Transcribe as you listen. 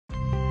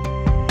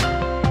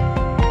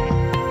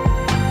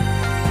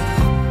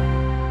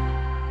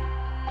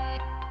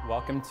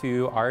welcome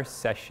to our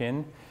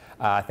session.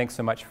 Thanks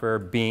so much for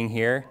being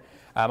here.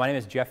 My name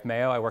is Jeff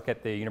Mayo. I work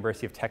at the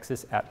University of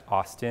Texas at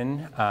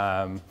Austin.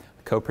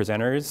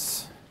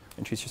 Co-presenters,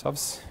 introduce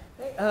yourselves.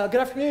 Hey, good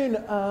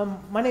afternoon.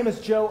 My name is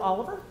Joe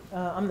Oliver.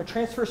 I'm the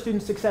Transfer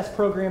Student Success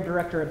Program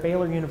Director at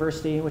Baylor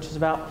University, which is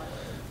about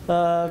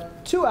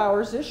 2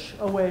 hours-ish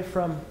away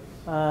from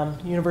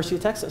University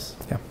of Texas.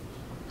 Yeah.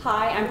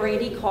 Hi, I'm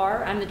Brandy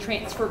Carr. I'm the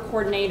Transfer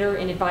Coordinator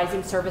in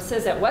Advising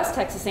Services at West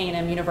Texas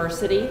A&M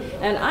University,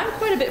 and I'm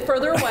quite a bit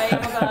further away. I'm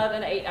about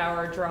an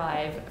 8-hour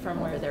drive from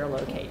where they're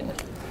located.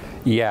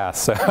 Yeah,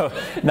 so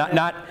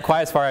not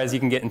quite as far as you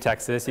can get in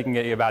Texas. You can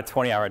get about a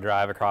 20-hour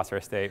drive across our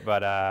state,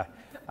 but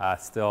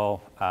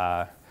still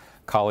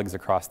colleagues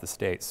across the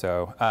state.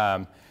 So,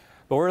 but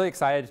we're really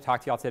excited to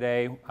talk to y'all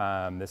today.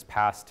 This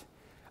past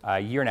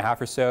year and a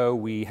half or so,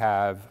 we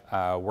have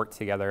worked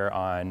together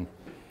on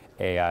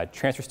a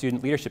Transfer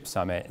Student Leadership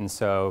Summit. And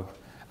so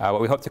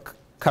what we hope to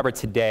cover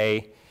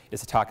today is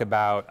to talk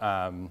about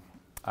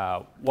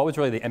what was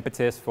really the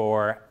impetus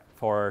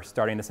for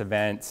starting this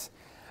event,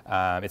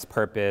 its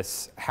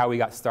purpose, how we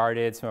got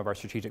started, some of our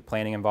strategic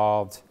planning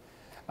involved,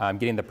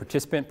 getting the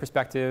participant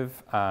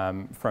perspective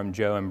from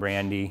Joe and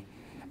Brandy,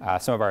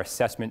 some of our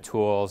assessment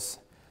tools,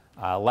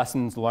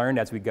 lessons learned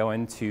as we go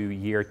into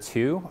year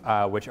 2,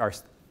 which our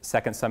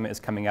second summit is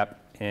coming up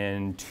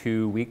in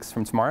 2 weeks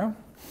from tomorrow,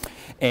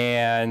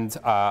 and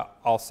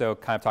also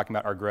kind of talking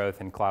about our growth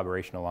and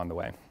collaboration along the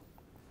way.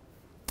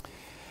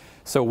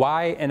 So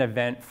why an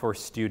event for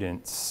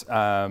students?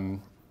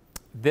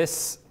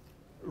 This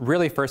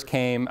really first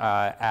came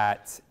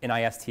at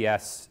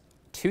NISTS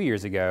 2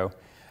 years ago,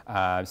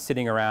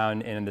 sitting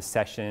around in the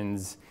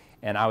sessions,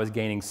 and I was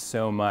gaining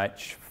so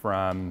much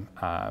from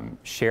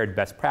shared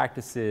best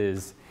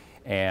practices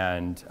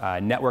and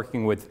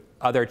networking with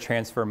other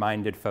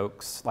transfer-minded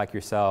folks like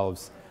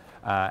yourselves.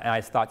 And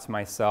I thought to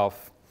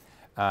myself,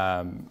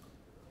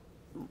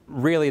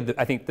 really,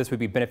 I think this would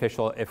be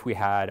beneficial if we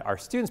had our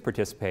students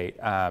participate.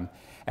 At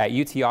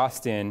UT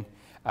Austin,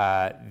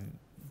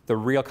 the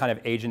real kind of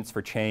agents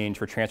for change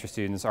for transfer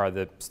students are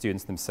the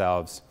students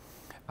themselves.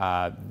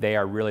 They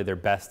are really their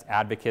best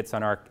advocates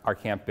on our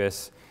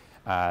campus.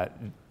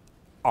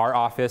 Our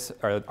office,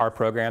 or our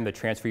program, the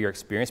Transfer Your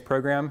Experience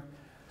program,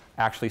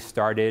 actually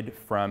started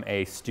from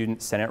a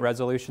student Senate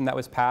resolution that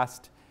was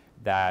passed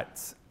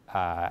that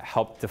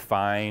helped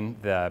define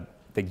the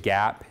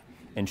gap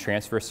in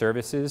transfer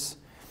services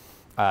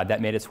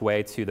that made its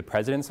way to the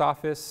president's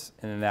office,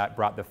 and then that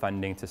brought the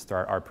funding to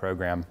start our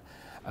program.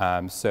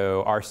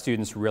 So our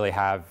students really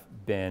have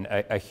been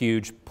a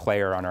huge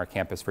player on our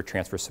campus for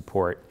transfer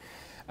support.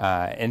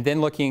 And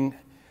then looking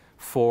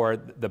for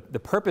the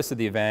purpose of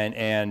the event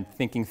and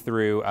thinking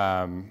through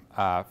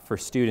for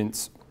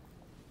students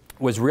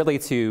was really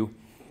to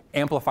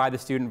amplify the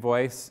student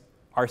voice.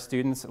 Our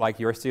students, like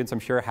your students, I'm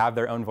sure, have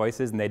their own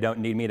voices, and they don't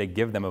need me to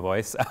give them a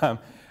voice.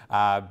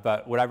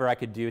 But whatever I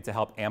could do to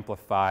help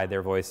amplify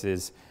their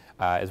voices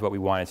is what we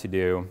wanted to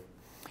do.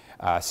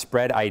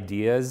 Spread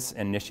ideas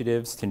and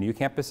initiatives to new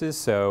campuses,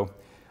 so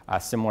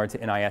similar to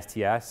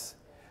NISTS,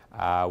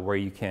 where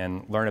you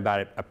can learn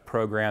about a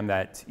program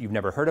that you've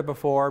never heard of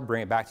before,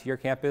 bring it back to your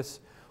campus,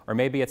 or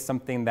maybe it's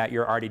something that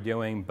you're already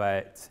doing,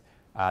 but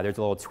there's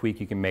a little tweak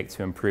you can make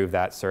to improve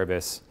that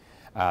service.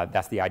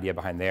 That's the idea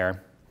behind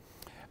there.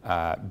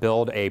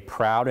 Build a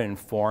proud and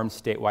informed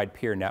statewide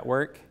peer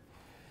network.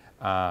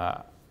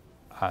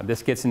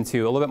 This gets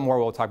into a little bit more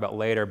we'll talk about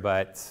later,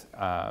 but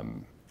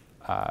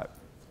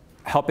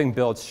helping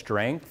build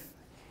strength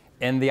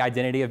in the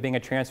identity of being a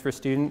transfer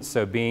student,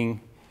 so being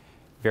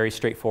very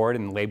straightforward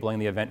in labeling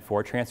the event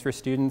for transfer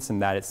students,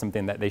 and that it's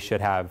something that they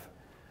should have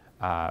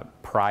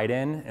pride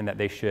in and that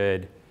they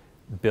should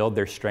build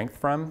their strength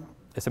from,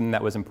 is something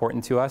that was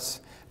important to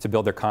us to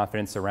build their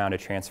confidence around a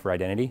transfer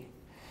identity.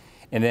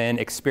 And then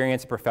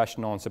experience a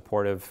professional and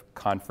supportive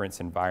conference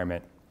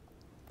environment.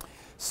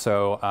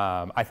 So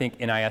I think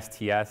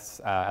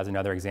NISTS, as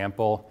another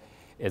example,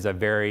 is a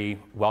very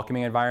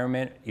welcoming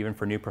environment, even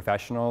for new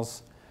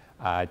professionals,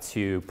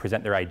 to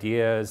present their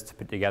ideas, to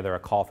put together a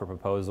call for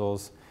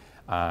proposals.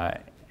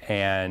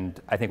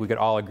 And I think we could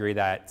all agree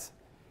that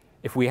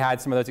if we had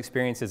some of those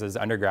experiences as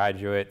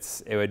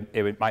undergraduates,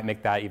 it might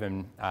make that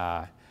even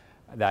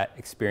that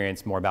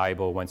experience more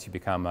valuable once you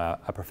become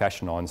a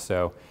professional. And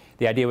so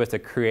the idea was to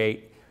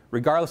create,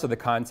 regardless of the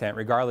content,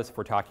 regardless if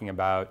we're talking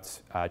about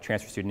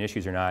transfer student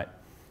issues or not,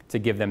 to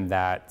give them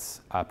that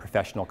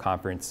professional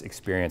conference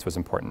experience was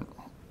important.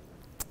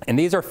 And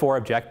these are 4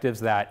 objectives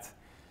that,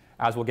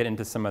 as we'll get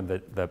into some of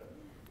the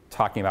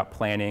talking about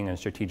planning and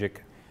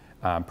strategic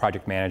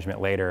project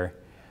management later,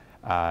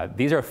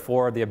 these are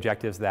 4 of the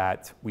objectives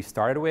that we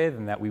started with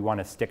and that we want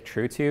to stick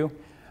true to.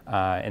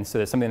 And so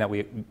it's something that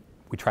we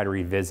try to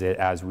revisit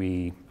as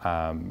we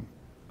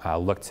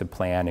look to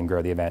plan and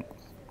grow the event.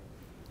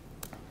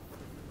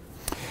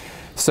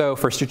 So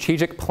for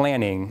strategic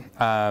planning,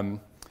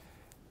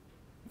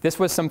 this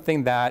was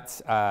something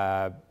that,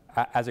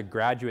 as a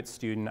graduate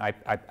student,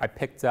 I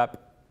picked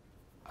up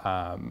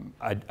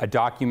a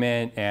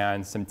document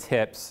and some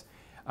tips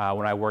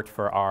when I worked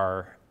for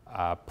our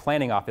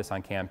planning office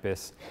on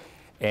campus.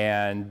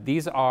 And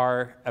these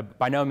are,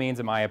 by no means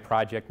am I a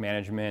project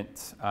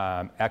management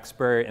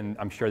expert, and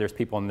I'm sure there's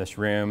people in this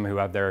room who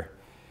have their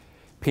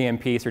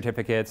PMP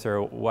certificates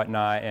or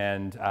whatnot,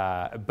 and,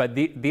 but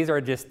these are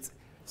just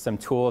some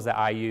tools that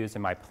I use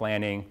in my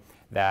planning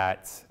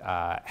that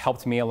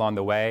helped me along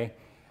the way.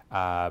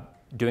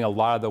 Doing a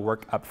lot of the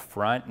work up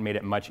front made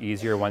it much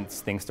easier once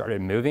things started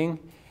moving,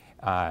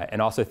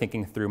 and also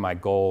thinking through my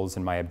goals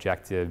and my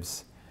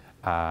objectives,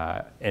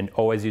 and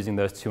always using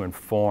those to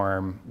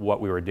inform what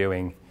we were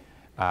doing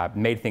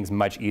made things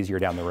much easier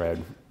down the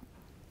road.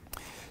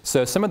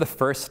 So some of the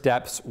first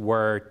steps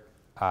were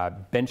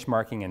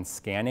benchmarking and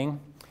scanning.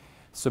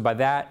 So by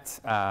that,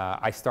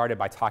 I started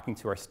by talking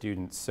to our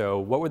students. So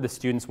what would the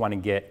students want to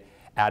get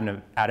at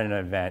an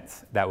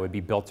event that would be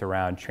built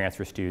around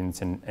transfer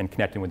students and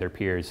connecting with their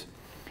peers?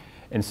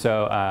 And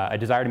so a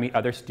desire to meet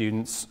other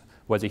students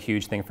was a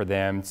huge thing for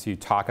them, to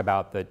talk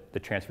about the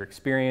transfer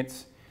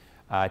experience,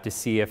 to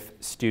see if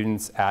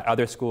students at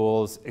other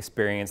schools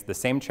experienced the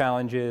same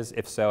challenges.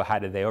 If so, how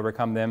did they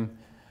overcome them?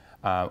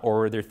 Or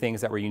were there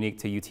things that were unique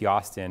to UT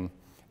Austin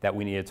that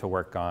we needed to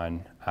work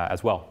on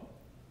as well?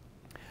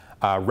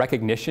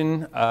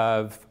 Recognition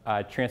of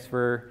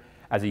transfer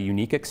as a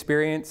unique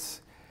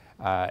experience.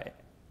 I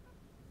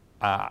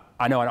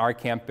know on our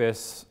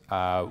campus,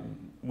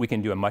 we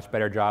can do a much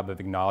better job of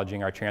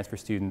acknowledging our transfer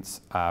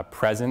students'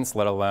 presence,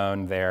 let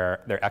alone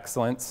their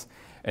excellence.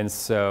 And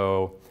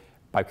so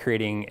by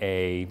creating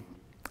a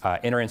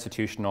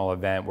interinstitutional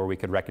event where we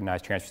could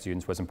recognize transfer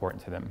students was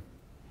important to them.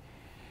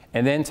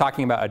 And then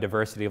talking about a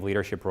diversity of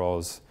leadership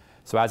roles.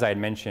 So as I had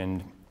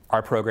mentioned,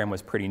 our program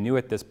was pretty new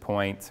at this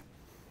point.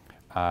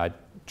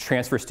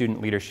 Transfer student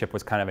leadership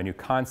was kind of a new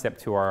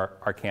concept to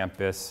our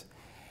campus,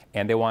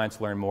 and they wanted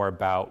to learn more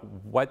about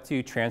what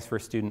do transfer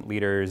student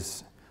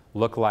leaders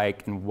look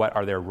like and what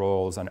are their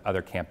roles on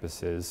other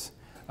campuses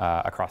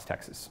across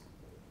Texas.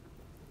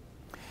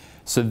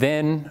 So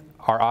then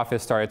our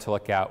office started to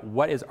look at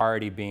what is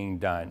already being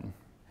done.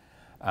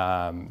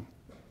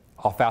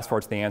 I'll fast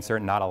forward to the answer,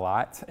 not a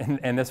lot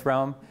in this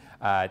realm.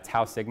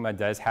 Tau Sigma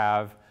does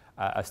have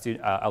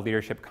a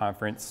leadership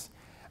conference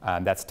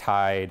that's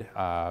tied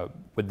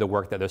with the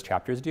work that those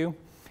chapters do.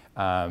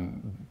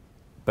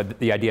 But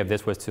the idea of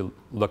this was to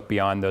look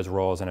beyond those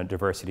roles and a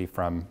diversity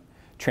from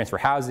transfer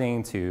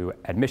housing to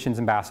admissions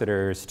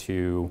ambassadors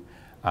to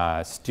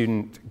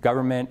student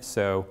government.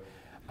 So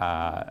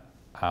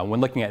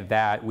when looking at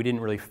that, we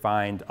didn't really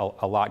find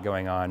a lot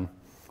going on.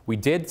 We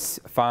did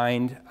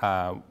find,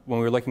 when we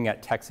were looking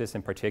at Texas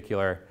in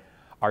particular,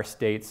 our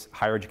state's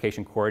higher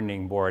education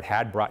coordinating board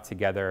had brought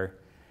together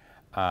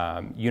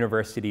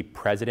university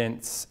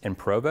presidents and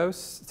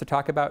provosts to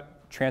talk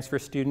about transfer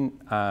student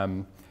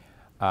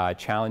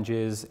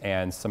challenges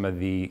and some of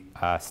the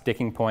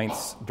sticking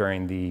points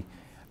during the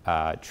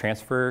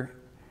transfer.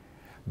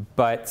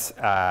 But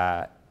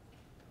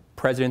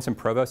presidents and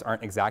provosts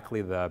aren't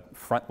exactly the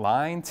front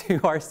line to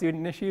our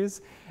student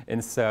issues.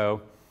 And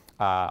so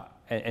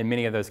in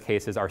many of those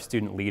cases, our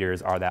student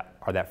leaders are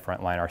that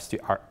front line.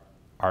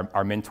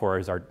 Our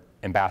mentors, our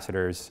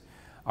ambassadors,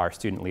 our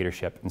student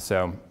leadership. And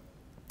so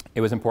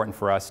it was important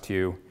for us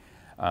to,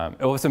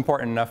 it was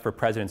important enough for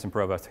presidents and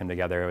provosts to come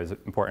together. It was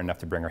important enough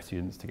to bring our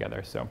students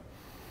together. So,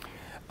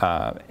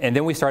 and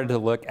then we started to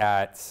look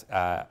at,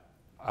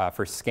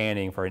 for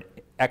scanning, for an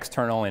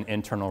external and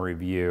internal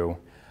review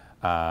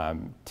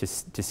to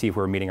see if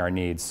we're meeting our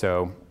needs.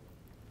 So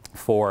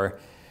for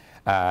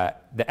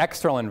the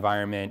external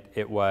environment,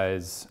 it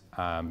was,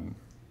 are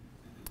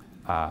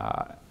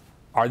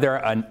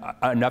there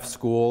enough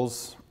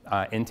schools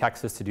in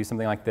Texas to do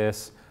something like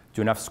this?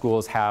 Do enough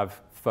schools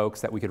have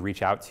folks that we could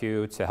reach out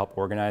to help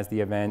organize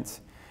the event?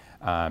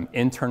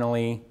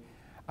 Internally,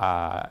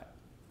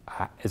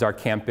 is our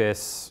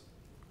campus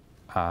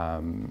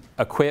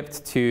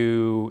equipped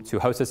to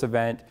host this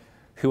event?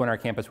 Who on our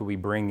campus will we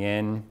bring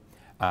in?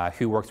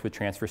 Who works with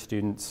transfer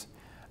students?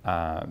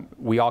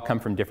 We all come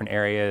from different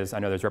areas. I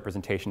know there's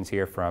representations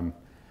here from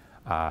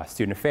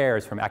student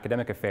affairs, from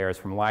academic affairs,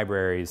 from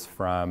libraries,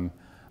 from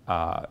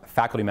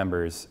faculty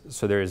members.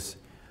 So there's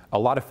a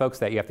lot of folks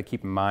that you have to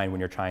keep in mind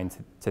when you're trying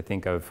to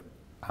think of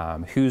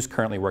who's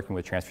currently working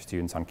with transfer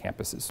students on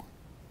campuses.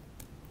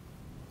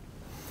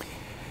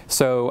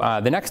 So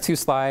the next two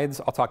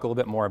slides, I'll talk a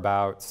little bit more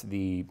about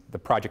the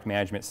project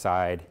management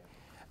side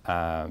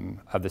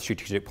of the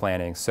strategic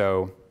planning.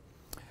 So,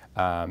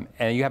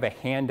 and you have a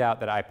handout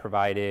that I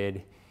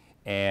provided,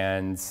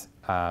 and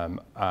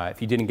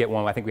if you didn't get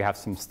one, I think we have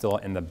some still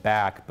in the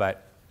back,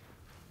 but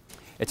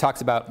it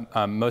talks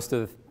about most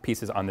of the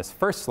pieces on this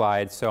first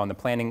slide. So on the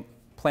planning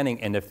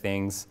end of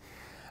things,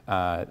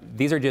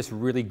 these are just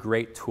really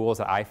great tools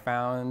that I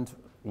found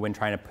when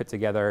trying to put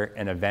together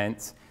an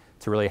event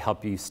to really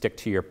help you stick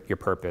to your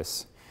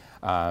purpose.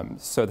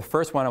 So the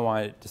first one I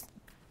want to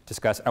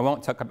discuss, I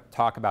won't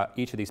talk about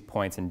each of these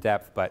points in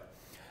depth, but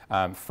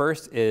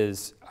first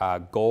is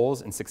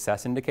goals and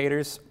success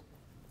indicators.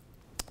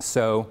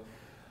 So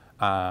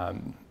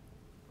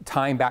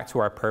tying back to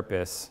our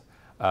purpose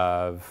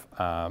of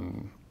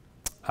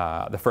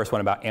the first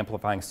one about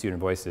amplifying student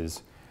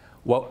voices.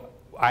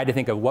 I had to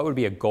think of what would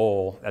be a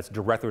goal that's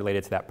directly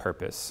related to that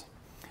purpose.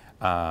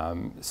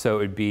 So it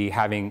would be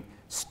having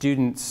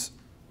students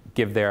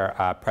give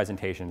their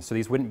presentations. So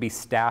these wouldn't be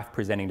staff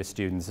presenting to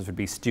students, this would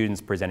be students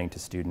presenting to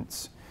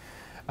students.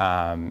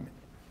 And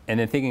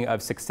then thinking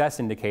of success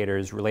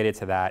indicators related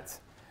to that,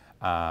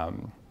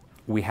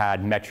 we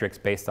had metrics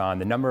based on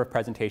the number of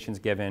presentations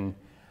given,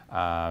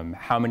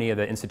 how many of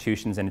the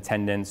institutions in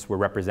attendance were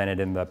represented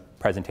in the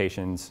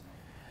presentations,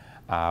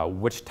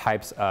 which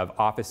types of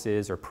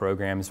offices or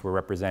programs were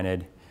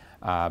represented,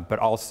 but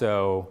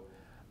also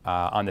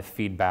on the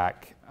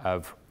feedback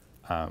of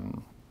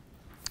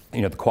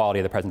the quality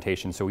of the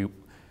presentation. So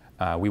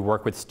we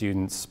work with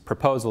students'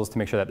 proposals to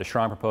make sure that they're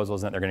strong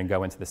proposals and that they're going to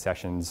go into the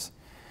sessions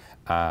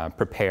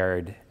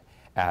prepared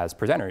as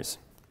presenters.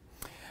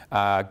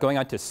 Going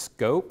on to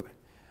scope,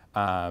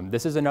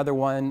 this is another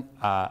one,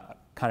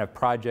 kind of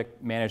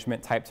project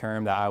management type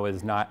term that I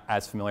was not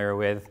as familiar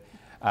with.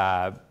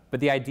 But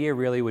the idea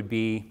really would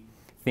be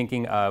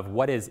thinking of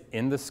what is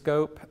in the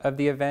scope of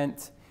the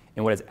event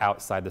and what is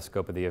outside the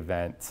scope of the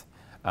event.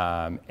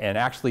 And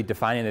actually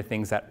defining the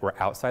things that were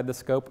outside the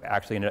scope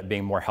actually ended up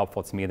being more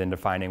helpful to me than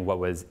defining what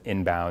was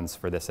inbounds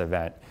for this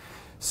event.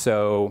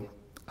 So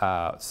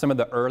some of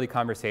the early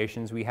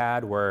conversations we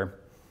had were,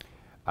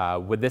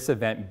 would this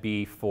event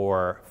be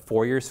for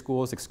four-year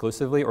schools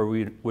exclusively, or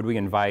would we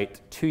invite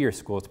two-year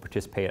schools to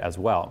participate as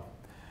well?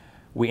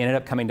 We ended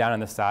up coming down on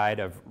the side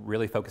of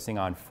really focusing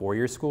on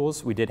four-year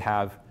schools. We did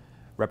have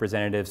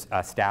representatives,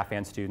 staff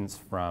and students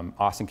from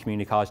Austin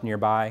Community College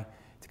nearby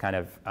to kind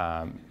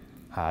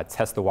of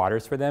test the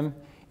waters for them,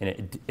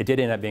 and it did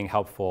end up being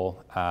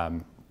helpful,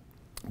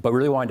 but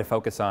really wanted to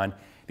focus on,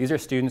 these are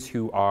students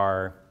who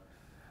are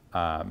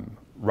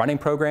running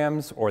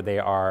programs, or they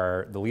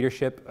are the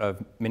leadership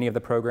of many of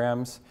the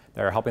programs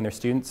that are helping their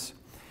students.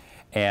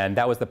 And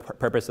that was the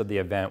purpose of the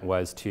event,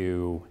 was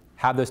to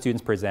have those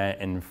students present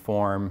and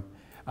inform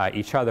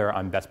each other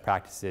on best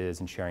practices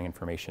and sharing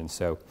information.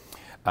 So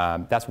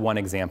that's one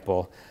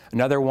example.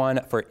 Another one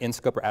for in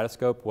scope or out of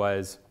scope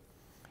was,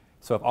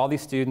 so if all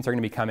these students are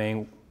going to be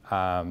coming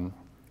from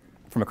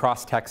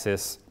across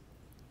Texas,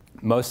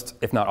 most,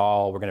 if not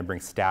all, we're going to bring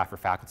staff or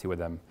faculty with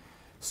them.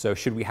 So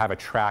should we have a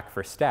track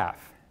for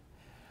staff?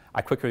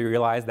 I quickly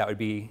realized that would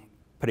be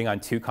putting on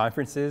two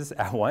conferences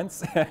at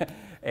once.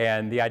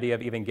 And the idea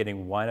of even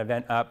getting one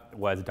event up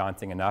was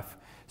daunting enough.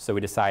 So we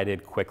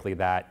decided quickly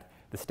that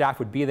the staff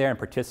would be there and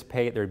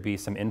participate. There would be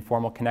some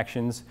informal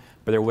connections,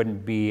 but there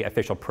wouldn't be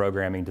official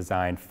programming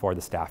designed for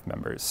the staff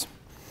members.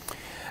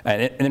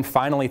 And then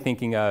finally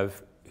thinking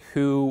of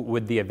who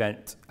would the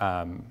event,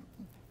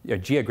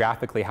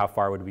 geographically, how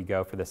far would we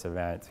go for this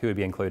event? Who would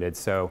be included?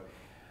 So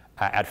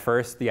at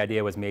first, the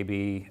idea was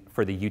maybe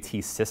for the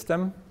UT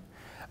system.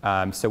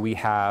 So we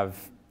have,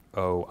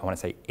 I want to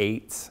say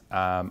 8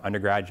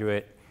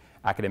 undergraduate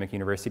academic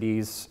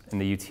universities in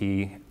the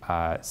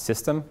UT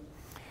system.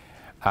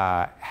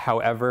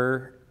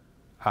 However,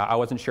 I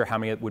wasn't sure how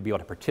many would be able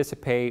to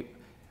participate.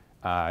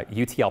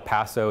 UT El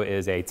Paso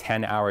is a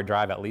 10-hour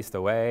drive at least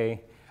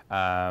away,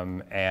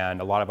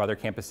 and a lot of other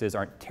campuses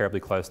aren't terribly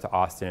close to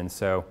Austin. And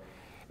so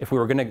if we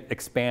were going to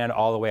expand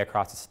all the way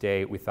across the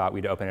state, we thought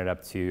we'd open it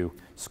up to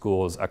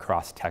schools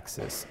across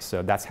Texas.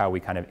 So that's how we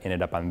kind of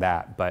ended up on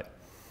that. But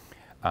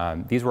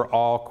these were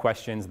all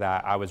questions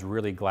that I was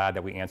really glad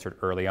that we answered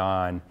early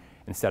on,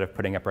 instead of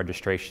putting up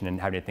registration and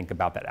having to think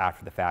about that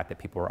after the fact that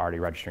people were already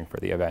registering for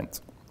the event.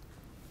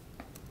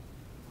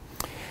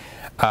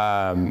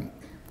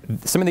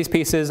 Some of these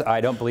pieces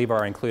I don't believe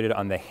are included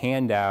on the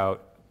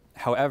handout.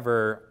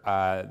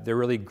 However, they're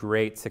really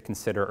great to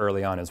consider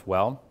early on as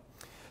well.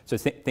 So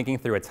thinking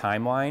through a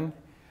timeline,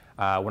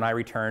 when I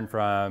returned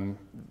from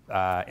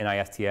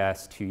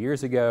NISTS 2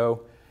 years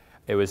ago,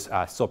 it was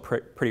still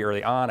pretty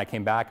early on. I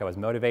came back, I was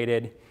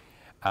motivated.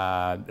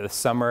 The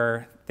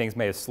summer, things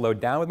may have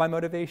slowed down with my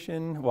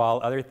motivation while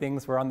other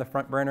things were on the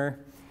front burner.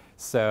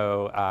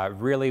 So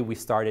really, we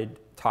started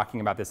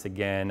talking about this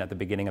again at the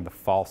beginning of the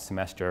fall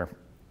semester.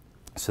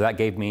 So that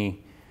gave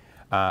me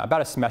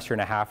about a semester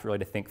and a half really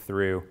to think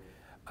through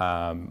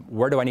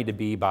where do I need to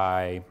be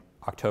by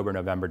October,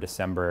 November,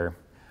 December,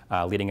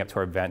 leading up to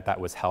our event that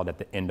was held at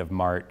the end of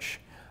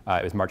March.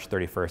 It was March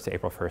 31st to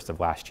April 1st of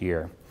last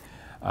year.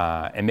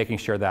 And making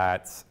sure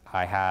that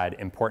I had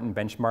important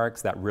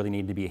benchmarks that really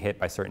need to be hit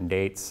by certain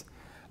dates,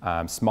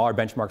 smaller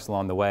benchmarks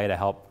along the way to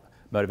help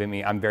motivate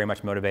me. I'm very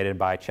much motivated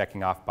by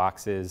checking off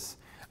boxes,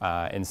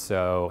 and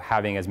so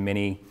having as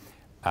many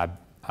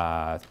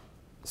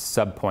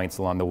sub-points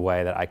along the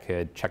way that I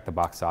could check the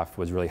box off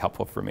was really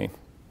helpful for me.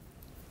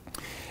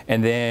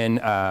 And then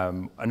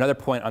another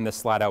point on this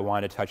slide I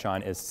wanted to touch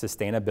on is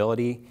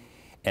sustainability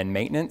and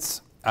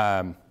maintenance.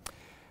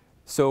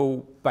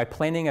 So by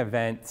planning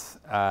events,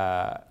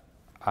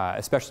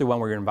 especially when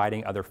we're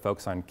inviting other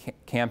folks on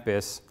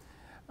campus,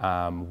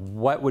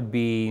 what would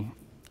be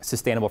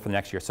sustainable for the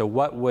next year? So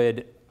what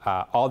would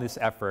all this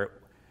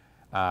effort,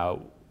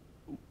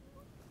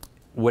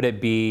 would it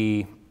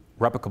be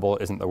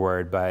replicable isn't the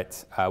word,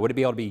 but would it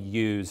be able to be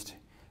used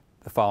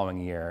the following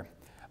year?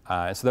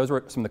 And so those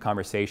were some of the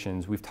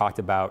conversations. We've talked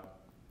about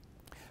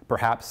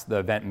perhaps the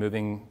event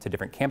moving to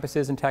different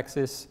campuses in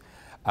Texas,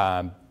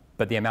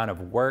 but the amount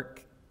of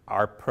work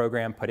our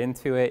program put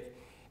into it,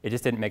 it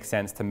just didn't make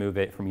sense to move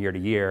it from year to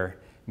year.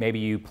 Maybe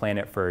you plan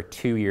it for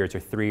 2 years or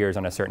 3 years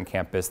on a certain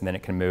campus, and then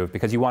it can move,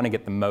 because you want to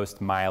get the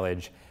most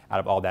mileage out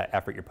of all that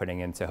effort you're putting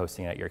into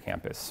hosting it at your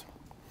campus.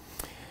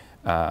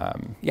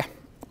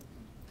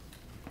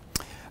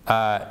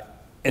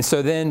 And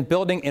so then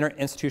building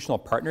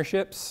interinstitutional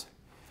partnerships.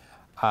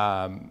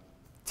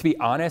 To be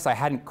honest, I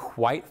hadn't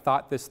quite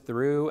thought this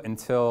through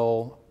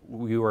until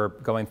we were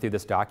going through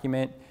this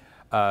document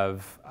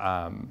of,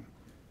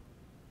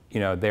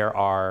 there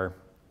are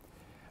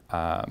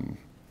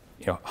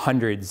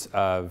hundreds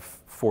of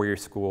four-year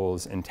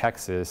schools in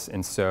Texas,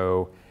 and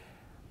so,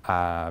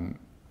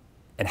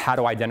 and how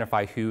to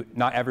identify who,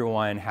 not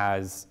everyone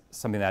has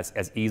something that's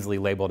as easily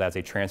labeled as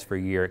a transfer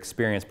year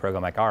experience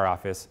program like our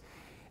office.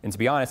 And to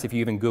be honest, if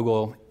you even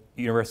Google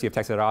University of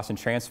Texas at Austin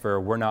transfer,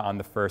 we're not on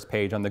the first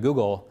page on the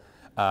Google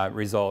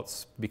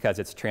results, because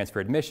it's transfer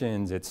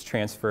admissions, it's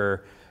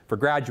transfer for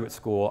graduate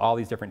school, all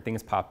these different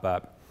things pop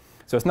up.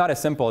 So it's not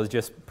as simple as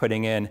just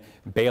putting in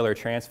Baylor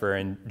transfer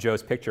and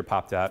Joe's picture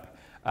popped up,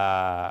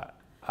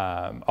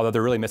 although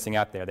they're really missing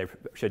out there, they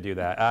should do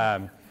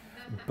that.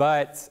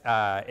 But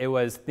it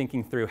was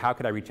thinking through, how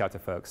could I reach out to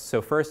folks?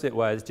 So first it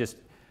was just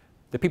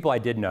the people I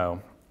did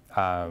know.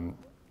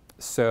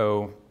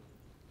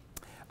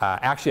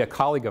 Actually, a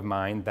colleague of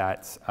mine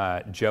that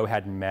Joe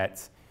had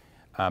met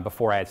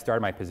before I had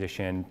started my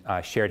position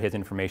shared his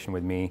information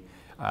with me.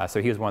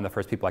 So he was one of the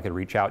first people I could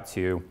reach out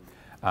to.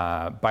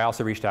 But I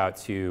also reached out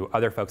to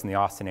other folks in the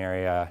Austin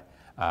area,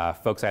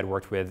 folks I had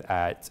worked with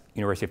at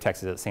University of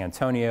Texas at San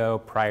Antonio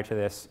prior to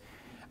this,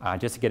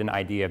 just to get an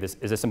idea of this.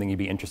 Is this something you'd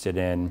be interested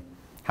in?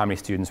 How many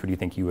students would you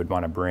think you would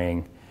want to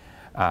bring?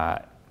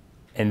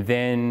 And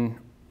then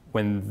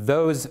when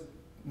those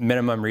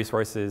minimum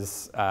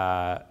resources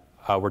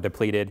were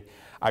depleted,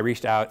 I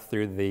reached out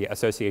through the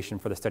Association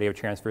for the Study of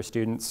Transfer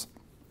Students.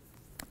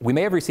 We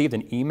may have received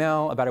an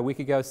email about a week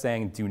ago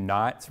saying, do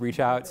not reach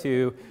out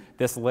to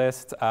this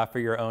list for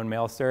your own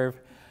mail serve.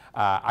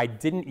 I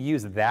didn't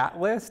use that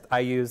list. I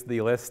used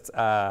the list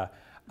of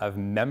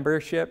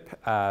membership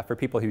for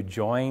people who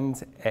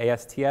joined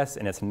ASTS,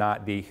 and it's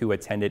not the who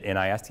attended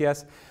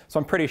NISTS. So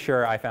I'm pretty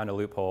sure I found a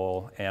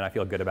loophole, and I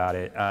feel good about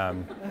it.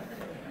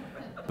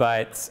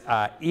 But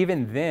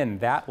even then,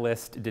 that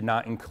list did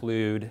not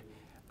include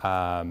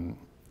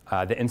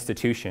the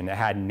institution. It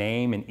had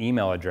name and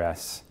email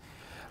address.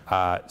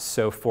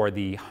 So for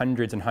the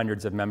hundreds and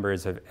hundreds of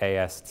members of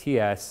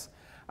ASTS,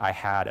 I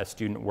had a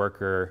student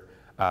worker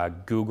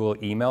Google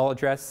email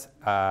address,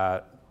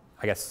 I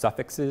guess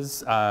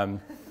suffixes,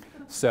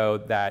 so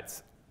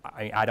that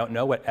I don't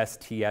know what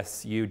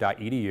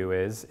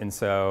stsu.edu is, and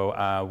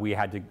so we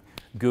had to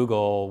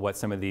Google what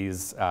some of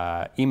these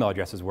email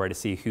addresses were to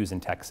see who's in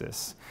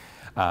Texas.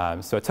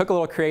 So it took a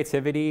little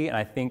creativity, and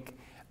I think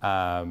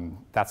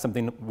that's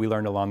something we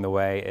learned along the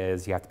way,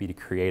 is you have to be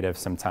creative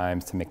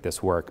sometimes to make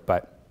this work.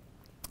 But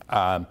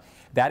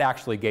that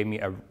actually gave me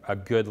a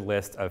good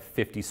list of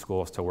 50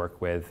 schools to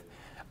work with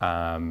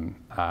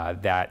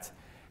that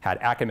had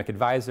academic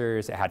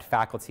advisors, it had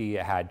faculty,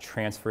 it had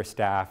transfer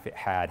staff, it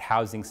had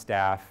housing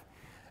staff,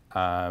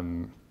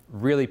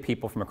 really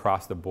people from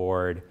across the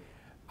board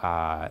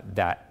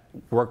that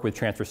work with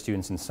transfer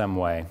students in some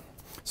way.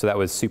 So that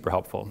was super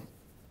helpful.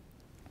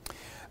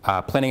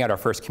 Planning out our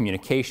first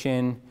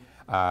communication,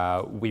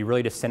 we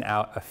really just sent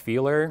out a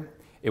feeler.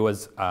 It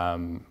was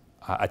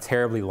a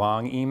terribly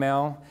long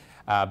email,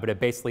 but it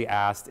basically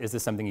asked, is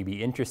this something you'd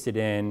be interested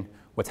in?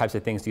 What types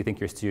of things do you think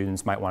your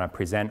students might want to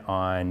present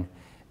on?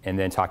 And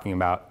then talking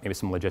about maybe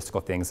some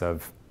logistical things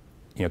of,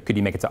 could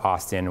you make it to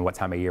Austin, and what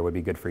time of year would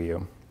be good for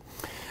you?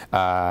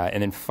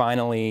 And then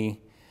finally,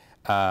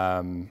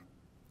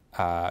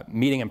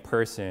 meeting in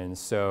person.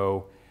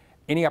 So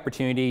any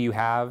opportunity you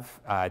have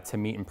to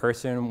meet in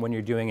person when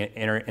you're doing an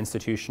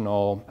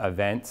interinstitutional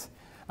event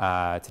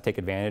to take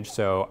advantage.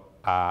 So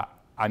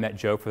I met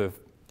Joe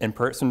in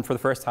person for the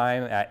first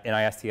time at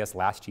NISTS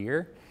last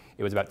year.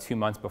 It was about 2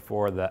 months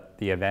before the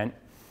event.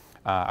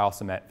 I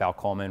also met Val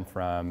Coleman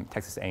from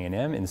Texas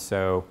A&M, and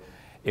so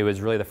it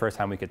was really the first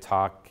time we could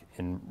talk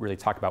and really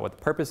talk about what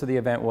the purpose of the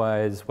event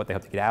was, what they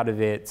hope to get out of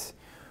it.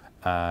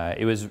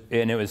 It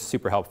was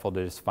super helpful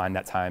to just find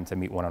that time to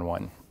meet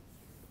one-on-one.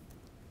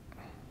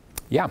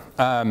 Yeah,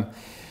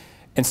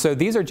 and so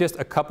these are just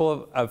a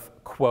couple of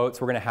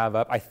quotes we're going to have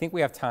up. I think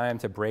we have time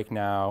to break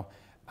now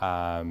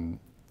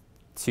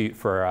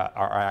for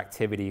our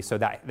activity. So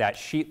that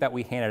sheet that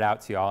we handed out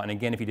to y'all, and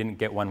again, if you didn't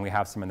get one, we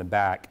have some in the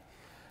back.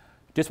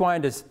 Just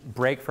wanted to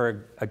break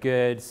for a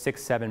good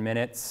 6-7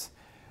 minutes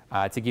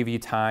to give you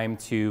time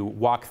to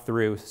walk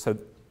through, so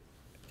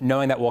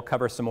knowing that we'll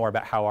cover some more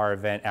about how our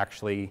event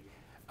actually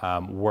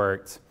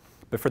worked.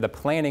 But for the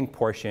planning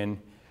portion,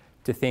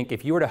 to think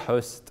if you were to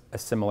host a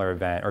similar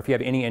event, or if you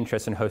have any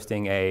interest in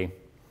hosting a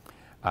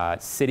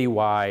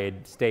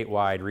citywide,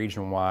 statewide,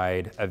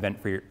 region-wide event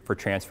for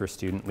transfer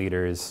student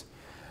leaders,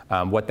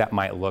 what that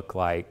might look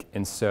like.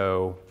 And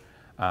so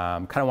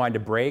kind of wanted to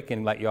break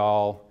and let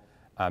y'all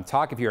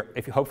talk.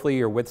 Hopefully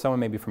you're with someone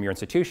maybe from your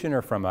institution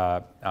or from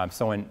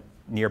someone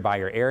nearby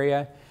your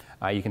area,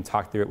 you can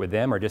talk through it with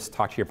them or just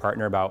talk to your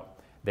partner about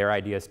their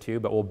ideas too.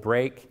 But we'll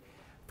break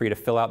for you to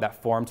fill out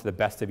that form to the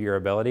best of your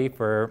ability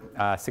for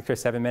 6 or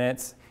 7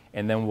 minutes,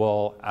 and then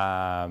we'll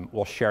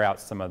share out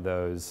some of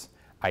those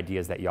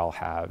ideas that y'all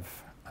have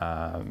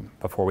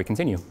before we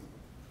continue.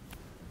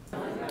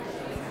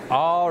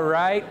 All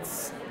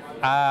right.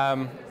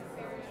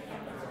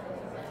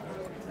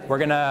 We're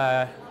going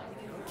to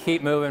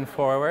keep moving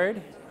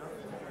forward.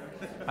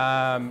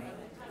 Can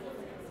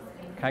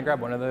I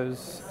grab one of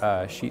those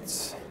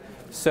sheets?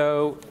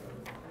 So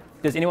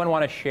does anyone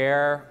want to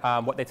share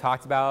what they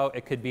talked about?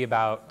 It could be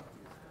about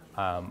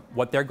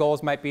what their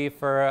goals might be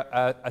for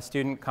a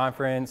student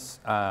conference,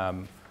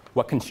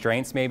 what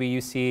constraints maybe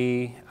you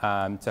see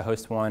to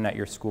host one at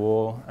your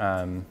school.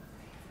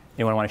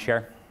 Anyone want to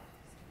share?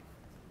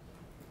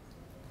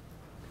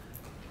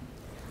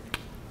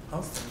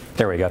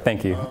 There we go.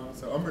 Thank you.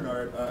 So I'm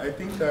Bernard. I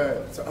think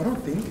that, so I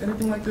don't think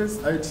anything like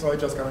this. I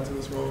just got into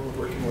this role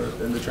working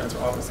in the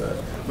transfer office at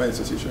my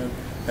institution,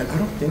 and I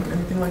don't think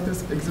anything like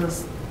this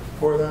exists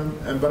for them.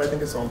 But I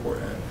think it's so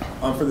important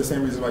for the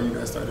same reason why you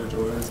guys started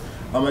yours.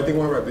 I think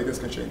one of our biggest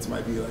constraints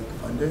might be like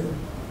funding,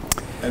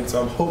 and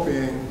so I'm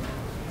hoping.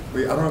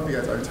 Wait, I don't know if you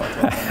guys already talked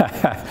about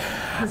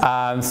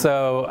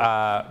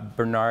that.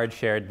 Bernard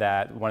shared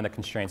that one of the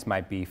constraints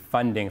might be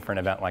funding for an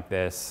event like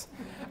this.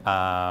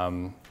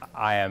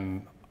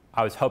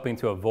 I was hoping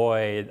to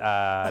avoid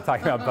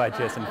talking about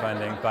budgets and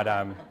funding, but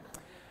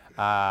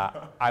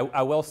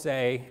I will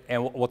say,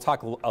 and we'll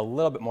talk a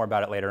little bit more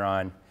about it later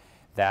on,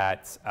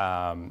 that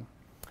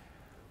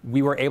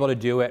we were able to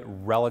do it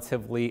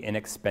relatively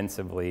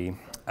inexpensively.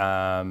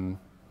 I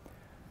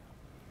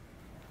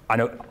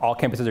know all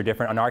campuses are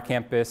different. On our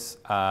campus,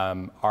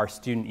 our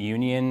student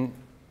union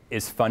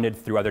is funded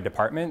through other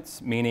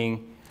departments,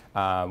 meaning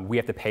we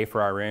have to pay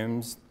for our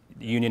rooms.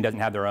 The union doesn't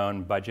have their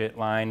own budget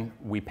line.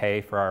 We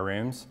pay for our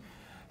rooms.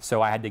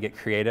 So I had to get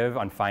creative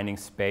on finding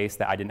space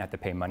that I didn't have to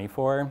pay money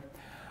for.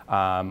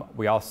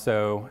 We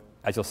also,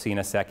 as you'll see in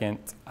a second,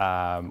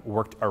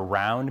 worked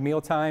around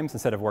meal times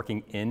instead of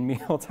working in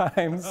meal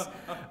times.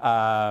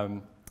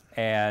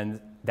 And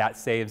that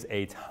saves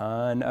a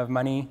ton of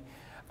money.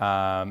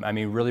 I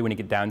mean, really, when you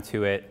get down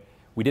to it,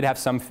 we did have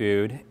some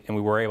food, and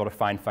we were able to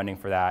find funding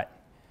for that.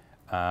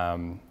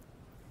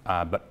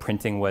 But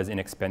printing was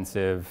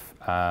inexpensive,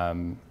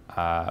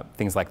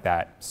 things like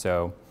that.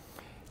 So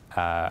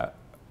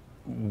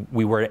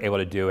we were able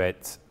to do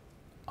it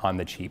on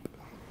the cheap.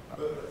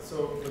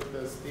 So with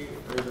the state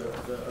or the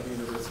other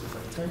universities I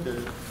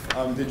attended,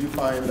 did you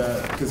find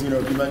that, because you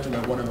mentioned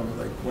that one of them,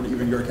 like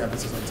even your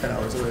campus is like 10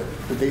 hours away,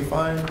 did they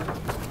find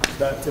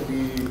that to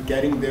be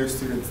getting their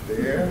students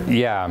there?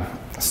 Yeah,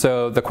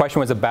 so the question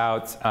was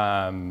about,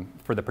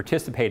 for the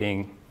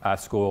participating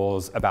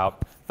schools,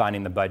 about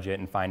finding the budget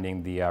and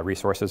finding the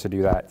resources to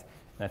do that.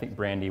 And I think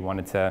Brandy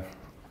wanted to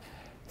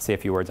say a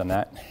few words on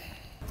that.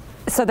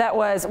 So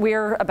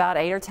we're about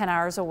 8 or 10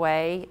 hours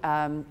away.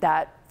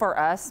 That for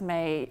us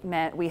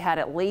meant we had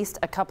at least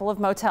a couple of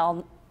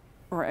motel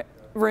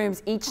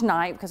rooms each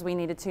night because we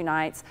needed 2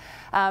 nights.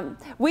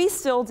 We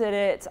still did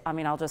it, I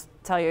mean, I'll just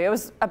tell you, it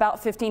was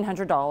about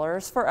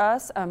 $1,500 for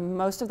us.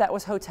 Most of that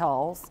was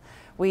hotels.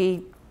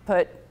 We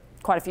put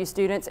quite a few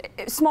students,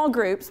 small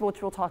groups,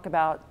 which we'll talk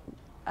about.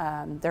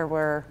 There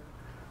were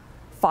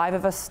 5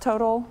 of us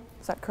total,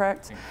 is that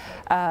correct?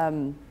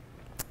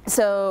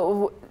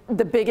 So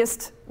the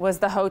biggest was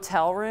the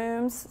hotel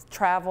rooms,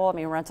 travel, I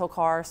mean, rental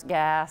cars,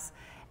 gas,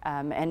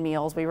 and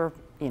meals. We were,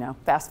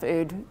 fast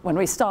food when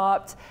we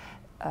stopped.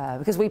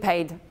 Because we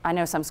paid, I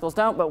know some schools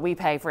don't, but we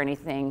pay for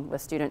anything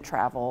with student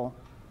travel.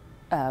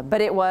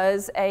 But it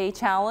was a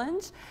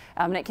challenge,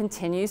 and it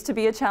continues to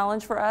be a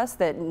challenge for us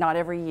that not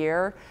every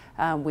year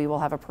we will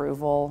have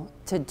approval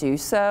to do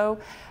so.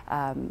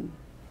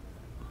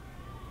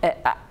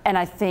 And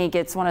I think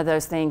it's one of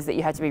those things that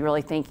you have to be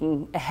really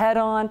thinking ahead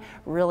on,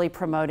 really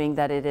promoting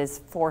that it is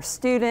for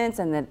students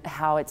and that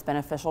how it's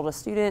beneficial to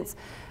students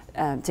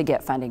to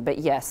get funding. But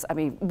yes, I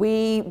mean,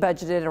 we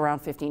budgeted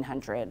around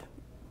 $1,500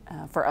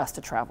 for us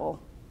to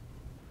travel.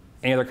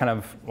 Any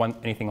other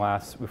anything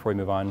last before we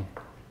move on?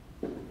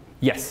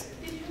 Yes?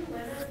 Did you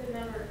limit the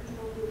number of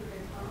people who could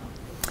come?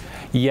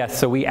 Yes,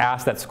 so we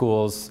asked that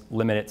schools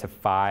limit it to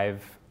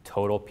 5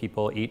 total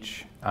people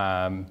each.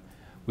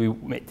 We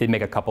did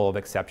make a couple of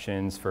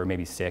exceptions for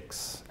maybe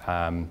 6,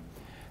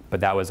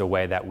 but that was a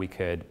way that we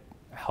could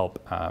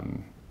help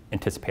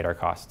anticipate our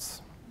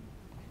costs.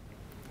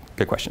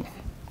 Good question.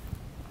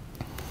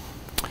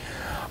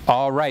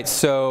 All right,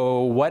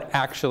 so what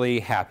actually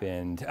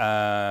happened?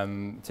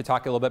 To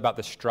talk a little bit about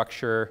the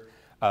structure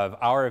of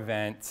our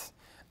event,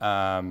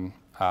 the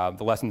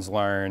lessons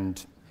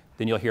learned,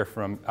 then you'll hear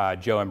from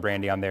Joe and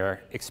Brandy on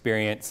their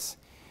experience,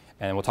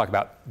 and we'll talk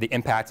about the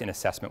impact and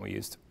assessment we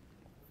used.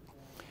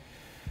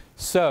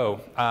 So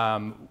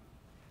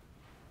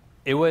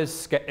it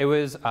was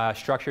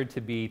structured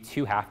to be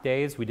 2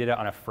 half-days. We did it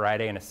on a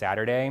Friday and a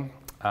Saturday.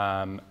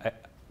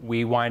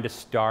 We wanted to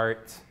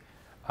start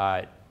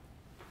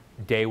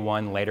day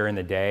one later in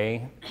the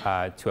day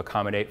to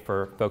accommodate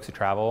for folks who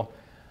travel.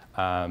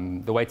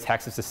 The way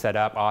Texas is set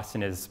up,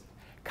 Austin is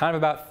kind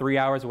of about 3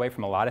 hours away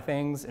from a lot of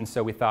things, and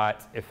so we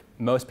thought if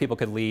most people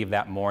could leave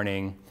that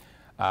morning,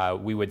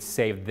 we would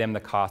save them the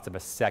cost of a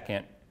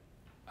second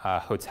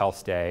hotel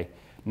stay.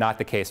 Not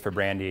the case for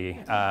Brandy,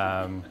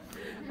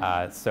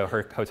 so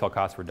her hotel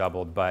costs were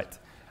doubled, but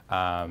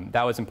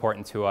that was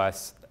important to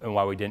us and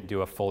why we didn't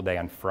do a full day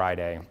on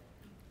Friday.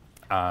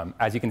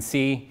 As you can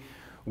see,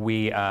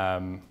 we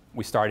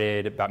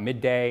started about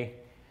midday,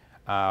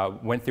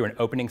 went through an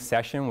opening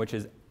session, which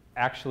is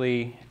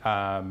actually,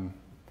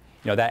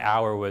 that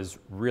hour was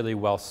really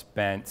well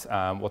spent.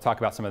 We'll talk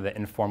about some of the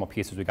informal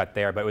pieces we got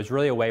there, but it was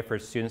really a way for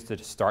students to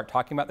just start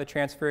talking about the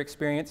transfer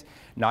experience,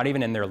 not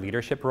even in their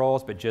leadership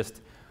roles, but just,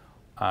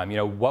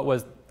 what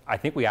was, I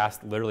think we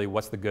asked literally,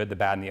 what's the good, the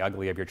bad, and the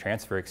ugly of your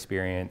transfer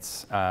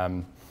experience,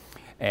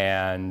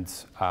 and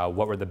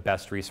what were the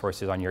best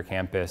resources on your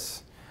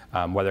campus,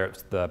 whether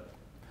it's the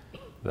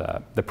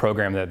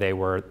program that they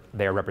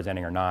are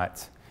representing or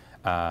not.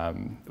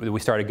 We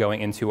started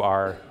going into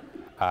our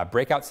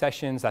breakout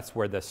sessions. That's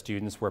where the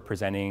students were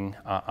presenting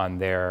on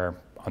their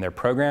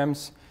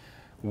programs.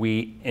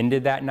 We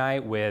ended that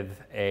night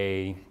with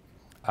ended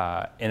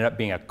up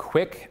being a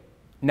quick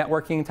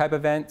networking type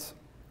event.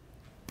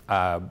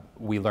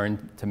 We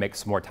learned to make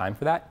some more time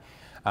for that.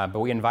 But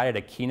we invited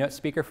a keynote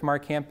speaker from our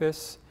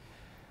campus,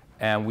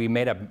 and we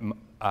made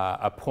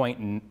a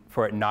point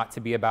for it not to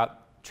be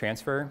about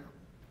transfer.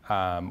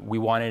 We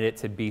wanted it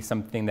to be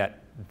something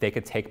that they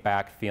could take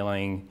back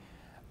feeling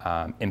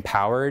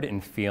empowered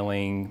and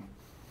feeling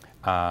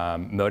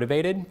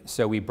motivated.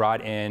 So we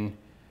brought in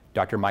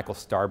Dr. Michael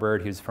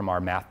Starbird, who's from our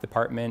math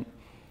department.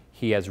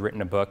 He has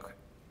written a book,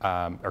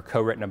 or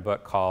co-written a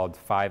book called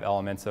 5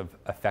 Elements of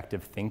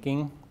Effective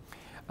Thinking.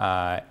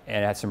 And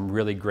it has some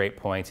really great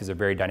points. He's a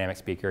very dynamic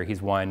speaker.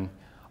 He's won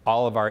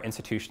all of our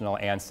institutional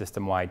and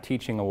system-wide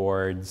teaching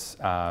awards,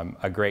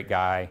 a great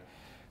guy.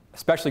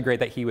 Especially great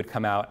that he would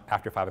come out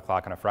after 5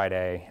 o'clock on a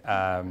Friday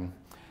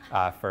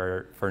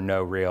for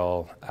no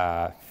real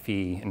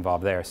fee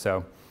involved there.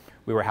 So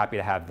we were happy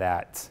to have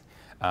that.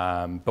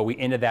 But we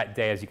ended that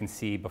day, as you can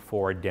see,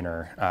 before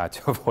dinner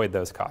to avoid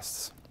those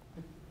costs.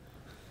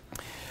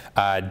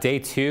 Day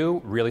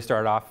 2 really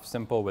started off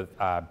simple with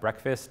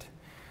breakfast,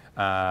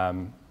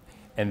 and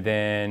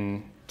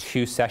then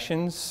 2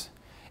 sessions,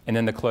 and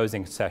then the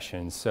closing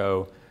session.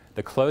 So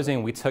the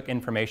closing, we took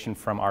information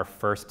from our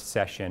first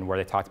session where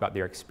they talked about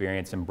their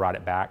experience and brought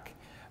it back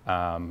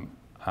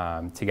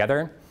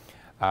together.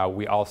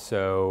 We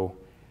also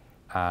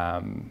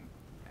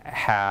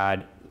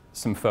had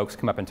some folks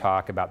come up and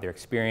talk about their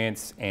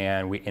experience,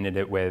 and we ended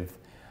it with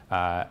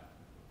an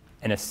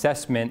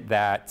assessment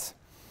that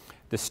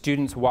the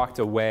students walked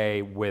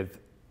away with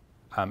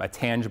a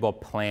tangible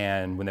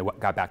plan when they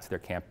got back to their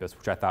campus,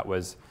 which I thought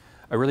was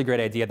a really great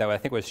idea that I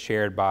think was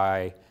shared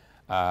by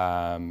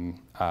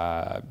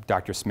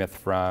Dr. Smith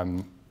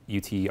from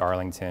UT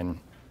Arlington,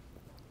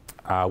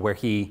 where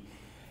he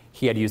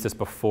had used this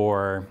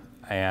before,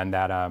 and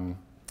that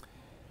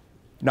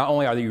not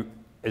only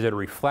is it a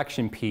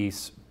reflection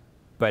piece,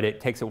 but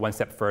it takes it one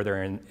step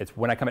further, and it's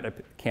when I come to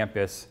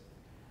campus,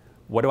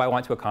 what do I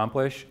want to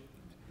accomplish?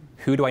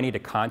 Who do I need to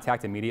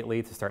contact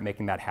immediately to start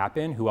making that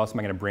happen? Who else am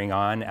I going to bring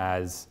on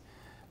as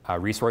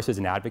resources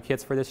and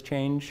advocates for this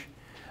change?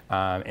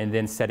 And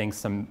then setting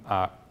some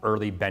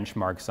early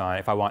benchmarks on,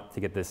 if I want to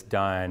get this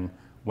done,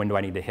 when do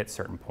I need to hit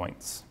certain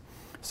points?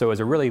 So it was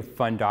a really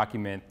fun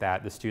document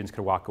that the students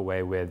could walk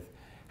away with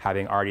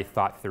having already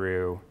thought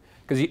through,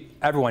 because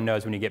everyone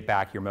knows when you get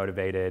back you're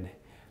motivated,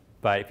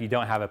 but if you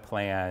don't have a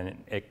plan,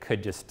 it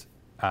could just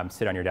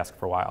sit on your desk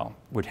for a while,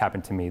 which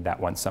happened to me that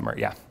one summer,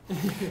 yeah.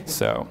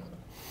 So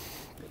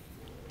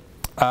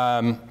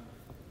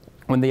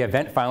when the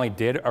event finally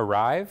did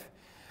arrive,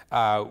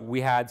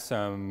 we had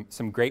some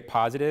great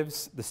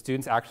positives. The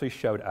students actually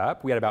showed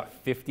up. We had about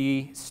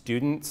 50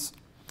 students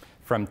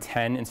from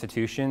 10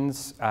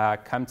 institutions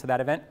come to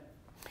that event.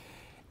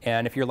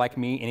 And if you're like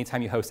me,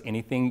 anytime you host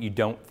anything, you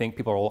don't think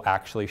people will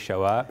actually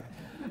show up.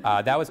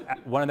 That was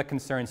one of the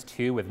concerns,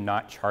 too, with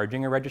not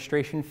charging a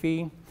registration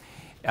fee,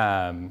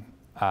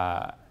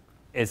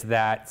 is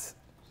that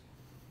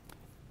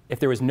if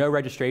there was no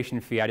registration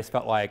fee, I just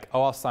felt like,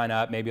 oh, I'll sign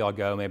up, maybe I'll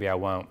go, maybe I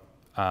won't.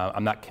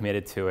 I'm not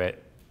committed to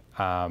it.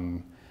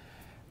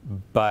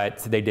 But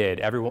they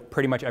did.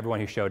 Pretty much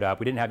everyone who showed up.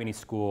 We didn't have any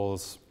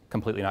schools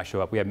completely not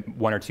show up. We had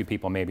 1 or 2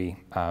 people maybe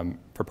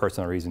for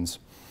personal reasons.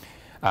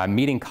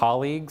 Meeting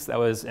colleagues, that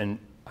was kind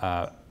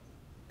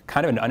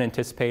of an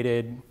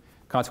unanticipated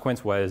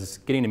consequence, was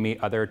getting to meet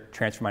other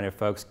transfer-minded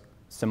folks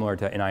similar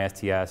to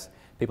NISTS,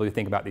 people who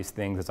think about these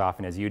things as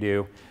often as you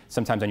do.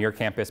 Sometimes on your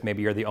campus,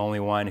 maybe you're the only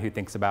one who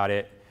thinks about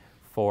it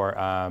for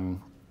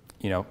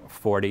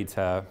 40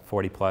 to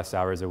 40 plus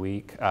hours a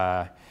week.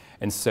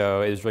 And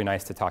so it was really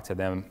nice to talk to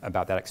them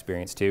about that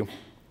experience too.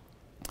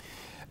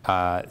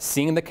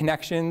 Seeing the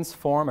connections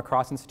form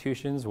across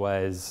institutions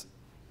was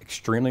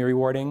extremely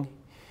rewarding.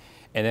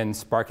 and then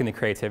sparking the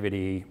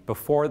creativity.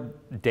 Before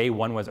day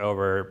one was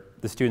over,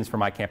 the students from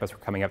my campus were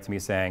coming up to me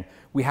saying,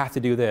 we have to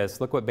do this,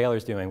 look what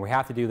Baylor's doing, we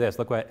have to do this,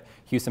 look what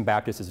Houston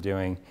Baptist is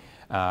doing.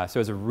 So it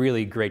was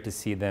really great to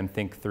see them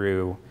think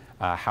through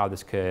how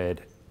this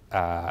could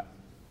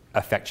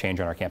affect change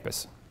on our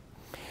campus.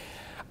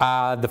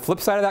 The flip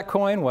side of that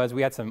coin was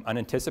we had some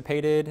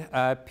unanticipated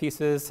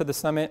pieces to the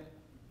summit.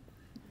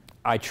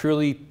 I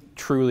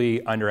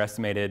truly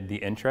underestimated the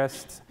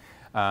interest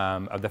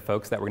of the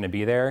folks that were going to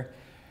be there.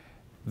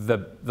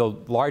 The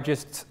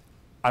largest,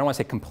 I don't want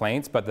to say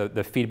complaints, but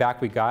the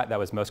feedback we got that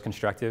was most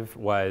constructive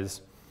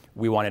was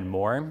we wanted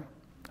more,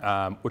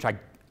 which I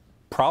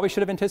probably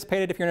should have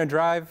anticipated if you're going to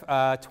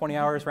drive 20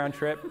 hours round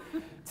trip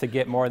to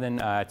get more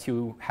than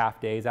 2 half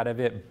days out of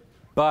it.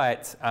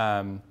 But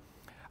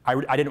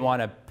I didn't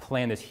want to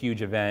plan this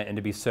huge event and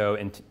to be so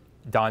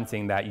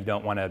daunting that you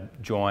don't want to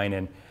join,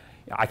 and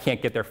I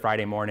can't get there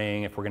Friday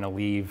morning if we're going to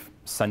leave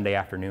Sunday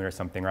afternoon or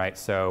something, right?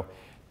 So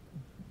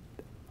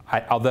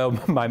although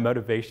my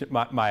motivation,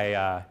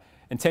 my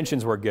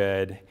intentions were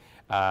good,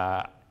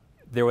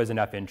 there was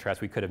enough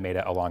interest. We could have made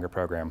it a longer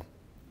program.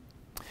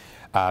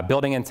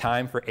 Building in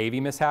time for AV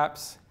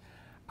mishaps.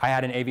 I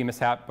had an AV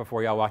mishap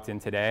before y'all walked in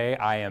today.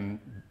 I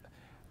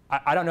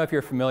don't know if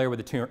you're familiar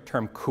with the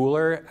term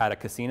cooler at a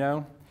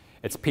casino.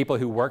 It's people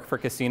who work for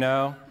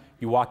casino.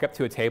 You walk up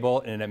to a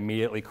table and it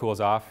immediately cools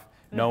off.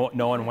 No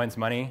one wins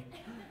money.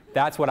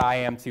 That's what I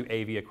am to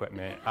AV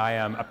equipment. I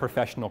am a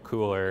professional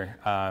cooler.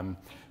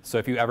 So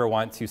if you ever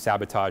want to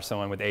sabotage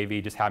someone with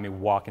AV, just have me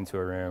walk into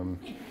a room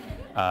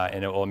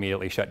and it will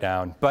immediately shut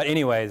down. But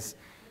anyways,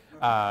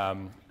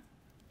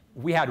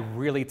 we had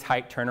really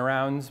tight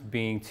turnarounds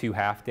being 2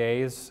 half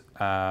days.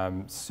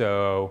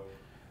 So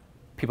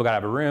people got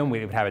out of a room, we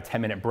would have a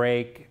 10-minute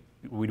break.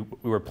 We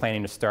were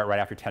planning to start right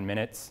after 10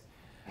 minutes.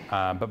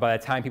 But by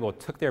the time people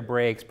took their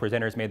breaks,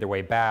 presenters made their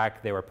way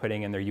back. They were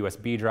putting in their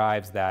USB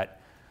drives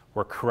that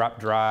were corrupt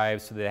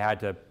drives, so they had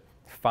to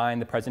find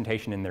the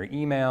presentation in their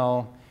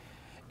email.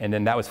 And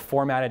then that was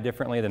formatted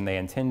differently than they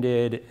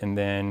intended. And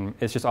then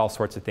it's just all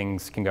sorts of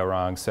things can go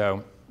wrong.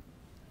 So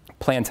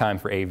plan time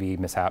for AV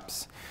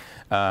mishaps.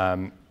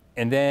 And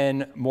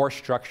then more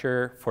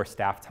structure for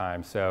staff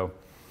time. So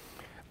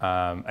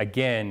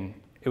again,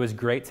 it was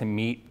great to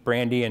meet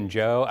Brandy and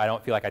Joe. I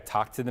don't feel like I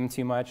talked to them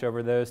too much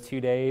over those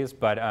 2 days,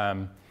 but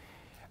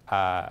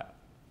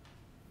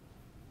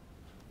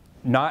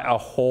not a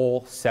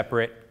whole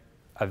separate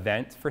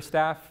event for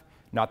staff,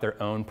 not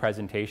their own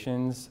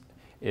presentations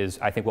is,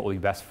 I think, what will be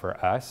best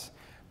for us.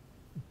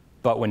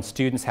 But when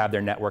students have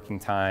their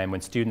networking time,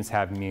 when students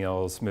have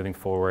meals moving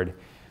forward,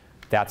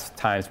 that's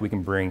times we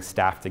can bring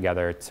staff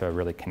together to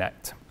really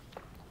connect.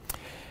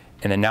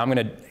 And then now I'm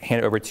going to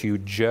hand it over to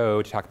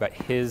Joe to talk about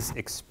his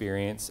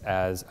experience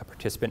as a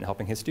participant in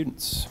helping his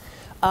students.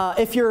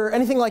 If you're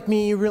anything like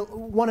me, you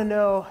want to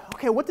know,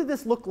 okay, what did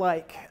this look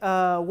like?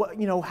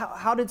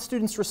 How did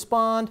students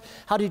respond?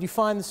 How did you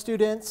find the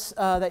students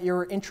that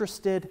you're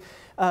interested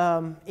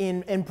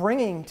in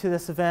bringing to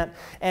this event?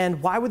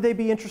 And why would they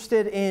be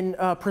interested in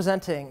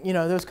presenting? You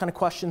know, those kind of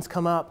questions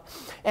come up.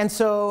 And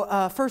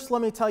so first,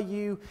 let me tell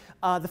you,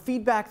 the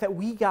feedback that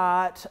we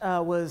got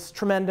was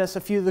tremendous.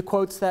 A few of the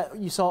quotes that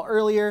you saw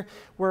earlier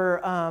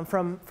were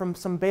from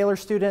some Baylor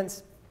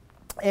students.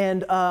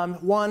 And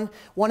one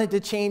wanted to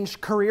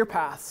change career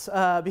paths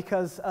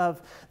because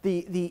of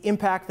the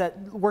impact that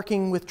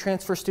working with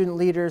transfer student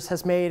leaders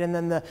has made, and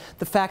then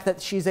the fact that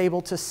she's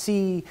able to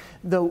see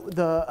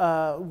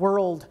the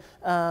world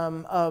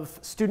of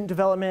student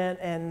development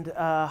and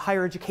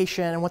higher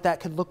education and what that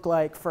could look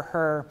like for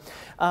her.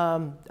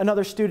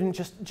 Another student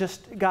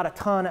just got a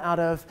ton out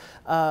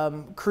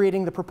of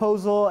creating the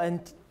proposal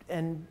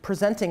and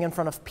presenting in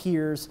front of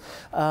peers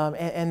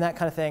and that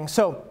kind of thing.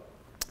 So.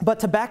 But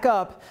to back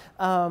up,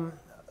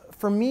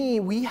 for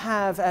me, we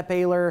have at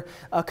Baylor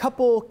a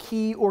couple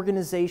key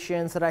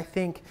organizations that I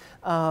think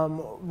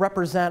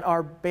represent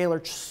our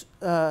Baylor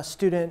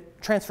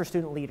transfer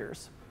student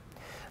leaders.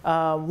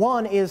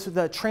 One is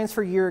the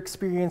Transfer Year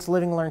Experience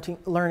Living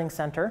Learning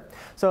Center.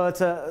 So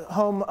it's a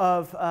home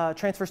of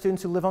transfer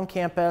students who live on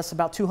campus,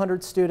 about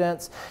 200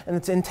 students, and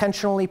it's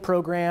intentionally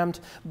programmed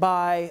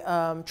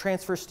by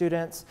transfer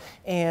students.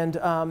 And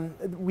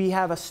we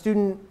have a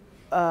student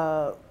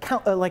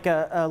like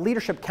a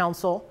leadership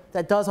council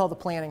that does all the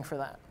planning for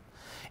that.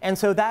 And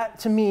so that,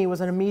 to me,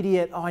 was an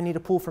immediate, oh, I need to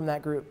pull from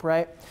that group,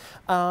 right?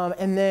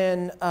 And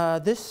then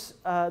there's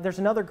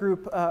another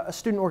group, a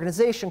student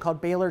organization called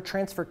Baylor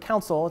Transfer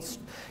Council. It's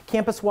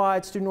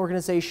campus-wide student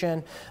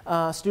organization,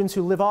 students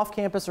who live off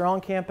campus or on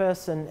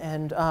campus,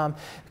 and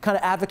kind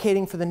of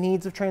advocating for the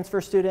needs of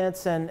transfer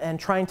students and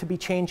trying to be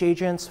change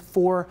agents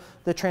for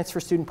the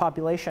transfer student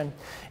population.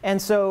 And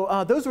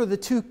so those were the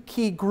two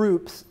key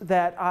groups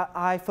that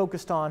I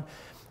focused on.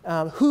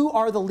 Who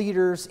are the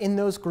leaders in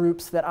those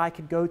groups that I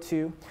could go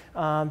to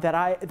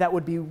that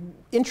would be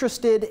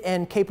interested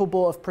and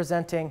capable of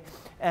presenting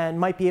and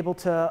might be able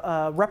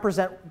to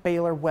represent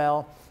Baylor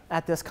well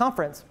at this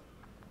conference?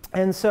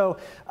 And so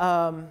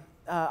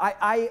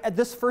at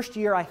this first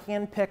year, I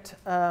handpicked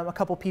a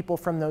couple people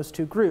from those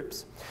two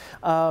groups.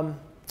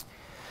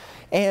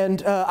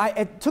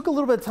 It took a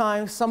little bit of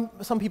time.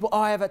 Some people, oh,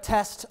 I have a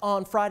test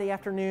on Friday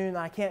afternoon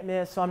I can't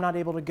miss, so I'm not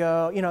able to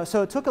go. You know,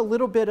 so it took a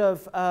little bit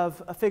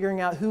of figuring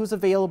out who was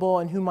available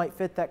and who might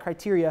fit that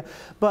criteria.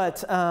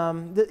 But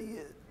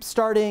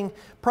starting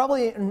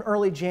probably in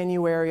early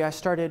January, I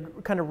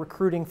started kind of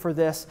recruiting for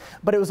this.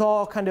 But it was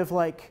all kind of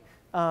like,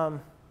 I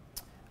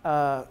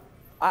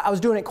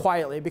was doing it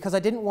quietly because I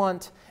didn't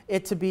want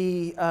it to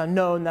be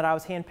known that I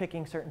was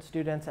handpicking certain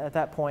students at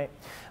that point.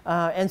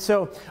 And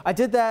so I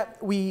did that.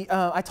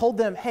 I told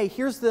them, hey,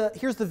 here's the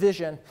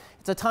vision.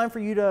 It's a time for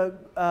you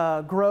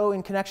to grow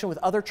in connection with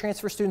other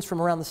transfer students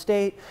from around the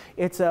state.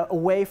 It's a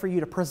way for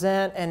you to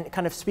present and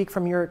kind of speak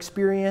from your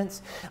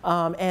experience.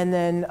 And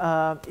then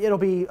it'll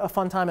be a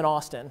fun time in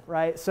Austin,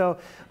 right? So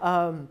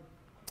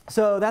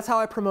that's how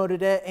I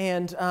promoted it,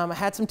 and I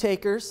had some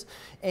takers.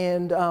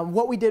 And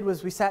what we did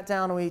was we sat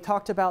down and we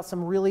talked about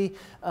some really,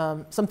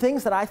 some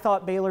things that I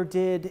thought Baylor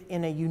did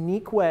in a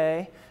unique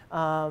way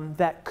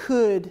that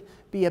could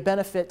be a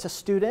benefit to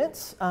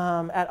students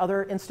at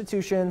other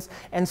institutions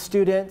and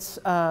students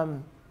that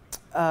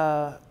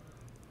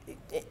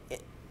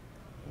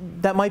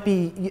might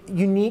be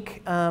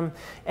unique and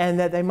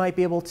that they might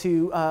be able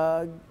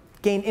to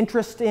gain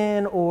interest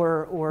in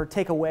or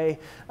take away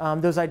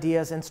those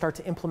ideas and start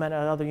to implement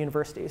at other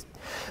universities.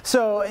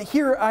 So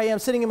here I am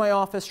sitting in my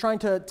office trying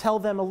to tell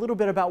them a little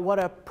bit about what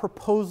a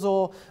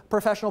professional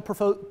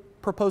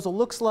proposal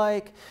looks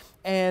like.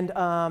 And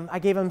I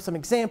gave them some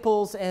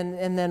examples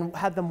and then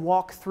had them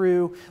walk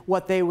through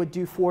what they would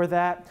do for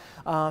that.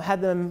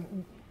 Had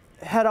them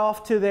head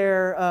off to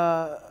their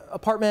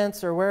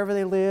apartments or wherever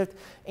they lived,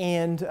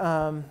 and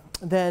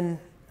then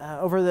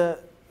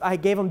I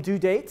gave them due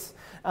dates.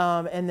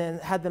 And then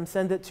had them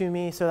send it to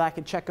me so that I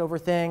could check over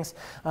things.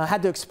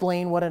 Had to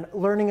explain what a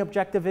learning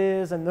objective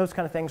is and those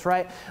kind of things,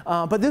 right?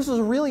 But this was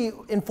a really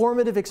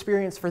informative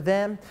experience for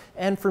them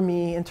and for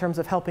me in terms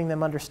of helping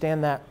them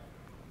understand that.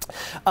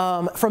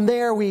 From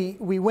there, we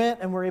went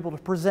and were able to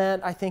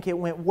present. I think it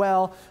went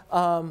well.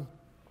 But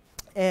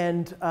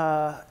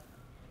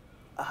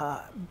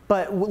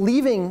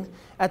leaving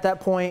at that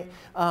point,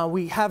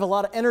 we have a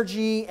lot of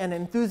energy and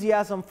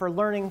enthusiasm for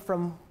learning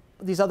from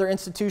these other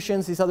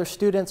institutions, these other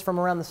students from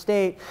around the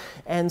state,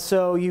 and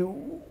so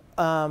you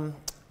want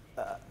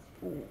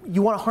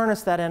to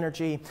harness that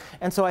energy.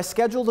 And so I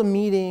scheduled a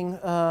meeting,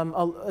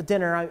 a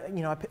dinner. I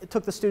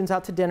took the students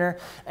out to dinner,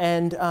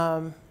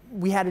 and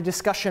we had a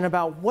discussion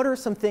about what are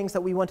some things that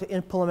we want to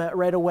implement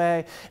right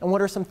away and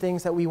what are some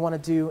things that we want to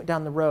do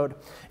down the road.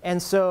 And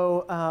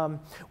so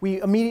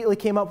we immediately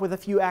came up with a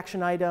few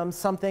action items.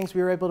 Some things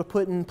we were able to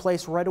put in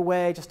place right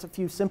away, just a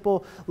few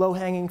simple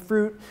low-hanging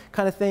fruit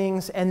kind of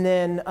things. And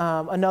then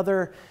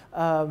another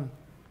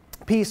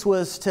piece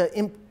was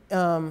to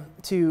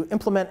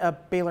implement a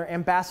Baylor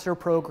ambassador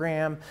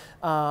program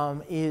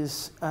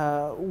is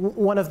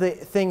one of the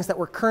things that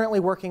we're currently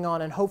working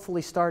on and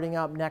hopefully starting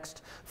up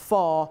next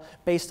fall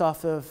based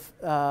off of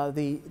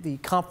the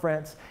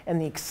conference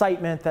and the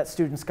excitement that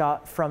students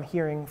got from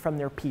hearing from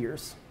their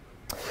peers.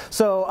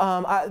 So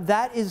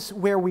that is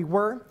where we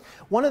were.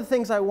 One of the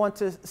things I want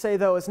to say,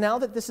 though, is now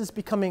that this is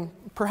becoming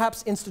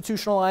perhaps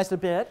institutionalized a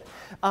bit,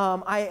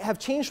 I have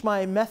changed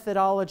my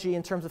methodology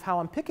in terms of how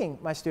I'm picking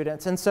my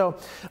students. And so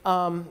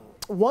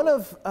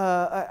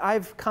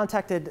I've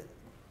contacted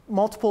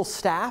multiple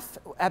staff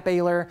at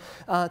Baylor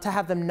to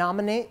have them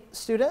nominate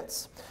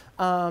students.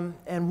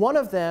 And one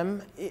of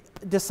them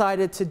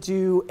decided to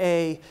do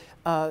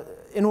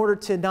in order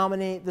to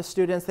nominate the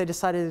students, they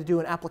decided to do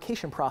an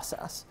application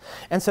process.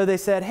 And so they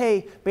said,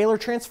 hey, Baylor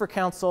Transfer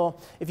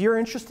Council, if you're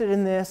interested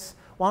in this,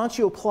 why don't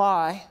you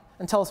apply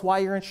and tell us why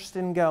you're interested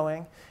in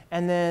going.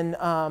 And then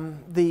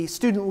the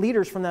student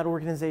leaders from that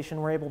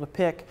organization were able to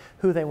pick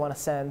who they want to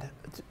send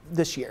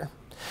this year.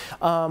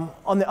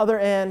 On the other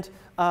end,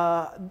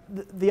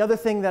 the other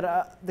thing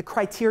that the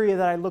criteria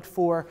that I looked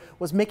for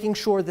was making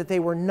sure that they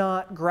were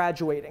not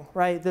graduating,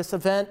 right? This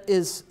event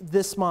is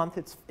this month.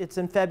 It's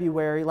in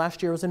February.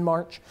 Last year was in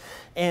March.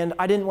 And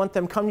I didn't want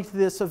them coming to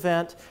this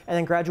event and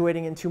then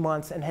graduating in 2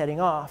 months and heading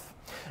off.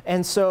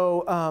 And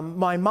so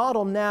my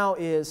model now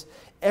is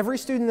every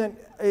student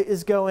that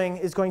is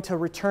going to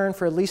return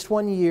for at least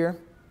 1 year.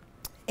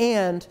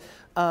 And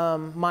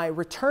my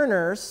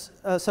returners,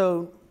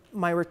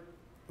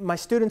 my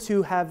students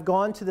who have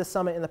gone to the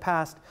summit in the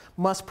past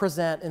must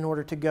present in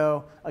order to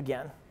go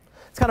again.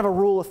 It's kind of a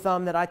rule of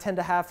thumb that I tend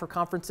to have for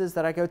conferences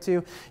that I go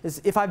to,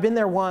 is if I've been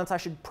there once, I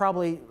should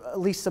probably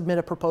at least submit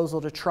a proposal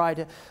to try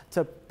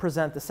to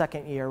present the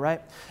second year,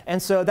 right?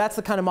 And so that's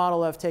the kind of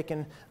model I've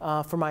taken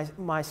for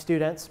my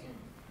students.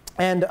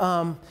 And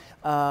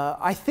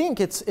I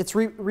think it's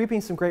reaping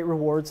some great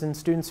rewards in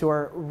students who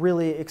are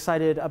really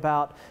excited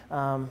about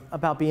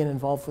being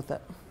involved with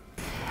it.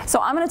 So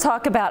I'm going to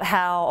talk about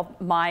how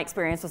my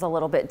experience was a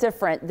little bit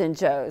different than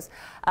Joe's.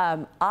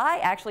 I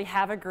actually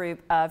have a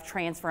group of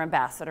transfer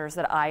ambassadors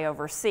that I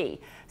oversee.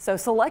 So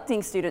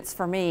selecting students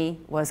for me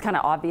was kind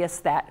of obvious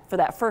that for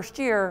that first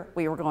year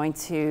we were going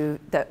to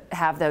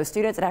have those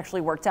students. It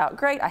actually worked out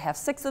great. I have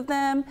 6 of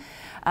them.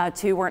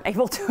 2 weren't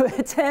able to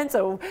attend,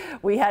 so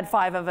we had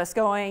 5 of us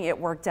going. It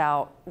worked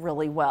out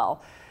really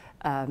well.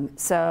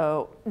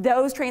 So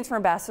those transfer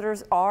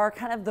ambassadors are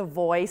kind of the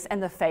voice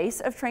and the face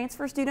of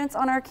transfer students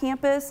on our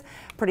campus,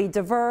 pretty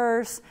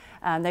diverse.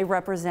 They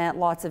represent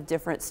lots of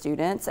different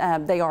students.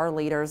 They are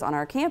leaders on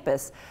our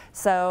campus.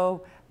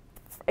 So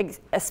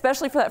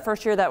especially for that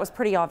first year, that was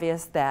pretty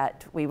obvious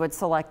that we would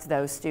select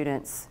those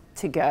students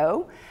to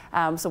go.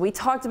 So we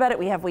talked about it.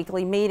 We have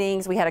weekly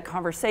meetings. We had a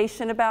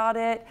conversation about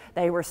it.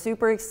 They were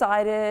super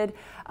excited.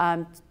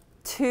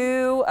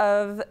 2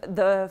 of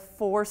the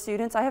 4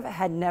 students I have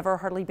had never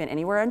hardly been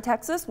anywhere in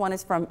Texas. One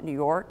is from New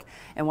York,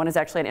 and one is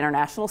actually an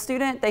international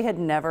student. They had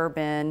never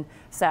been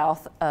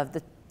south of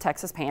the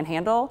Texas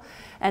Panhandle,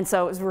 and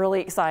so it was really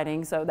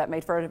exciting. So that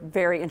made for a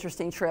very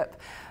interesting trip,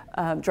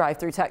 drive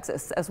through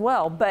Texas as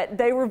well. But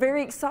they were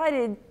very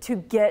excited to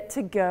get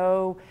to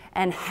go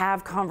and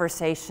have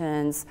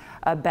conversations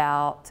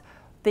about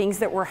things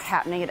that were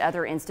happening at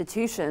other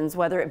institutions,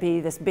 whether it be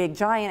this big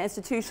giant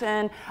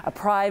institution, a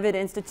private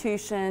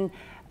institution,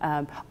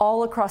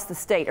 all across the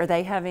state. Are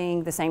they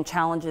having the same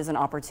challenges and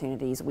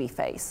opportunities we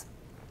face?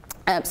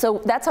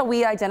 So that's how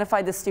we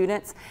identified the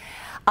students.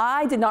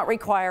 I did not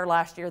require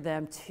last year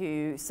them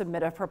to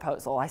submit a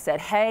proposal. I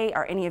said, hey,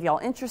 are any of y'all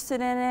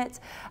interested in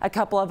it? A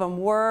couple of them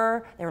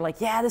were. They were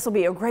like, yeah, this will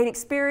be a great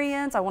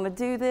experience. I want to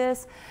do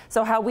this.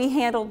 So how we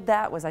handled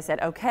that was I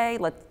said, okay,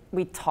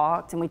 we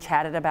talked and we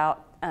chatted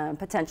about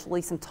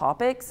potentially some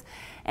topics,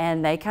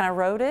 and they kind of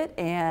wrote it,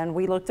 and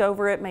we looked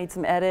over it, made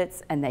some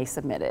edits, and they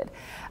submitted.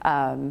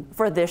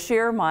 For this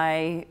year,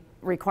 my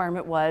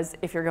requirement was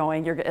if you're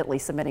going, you're at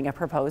least submitting a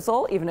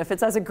proposal, even if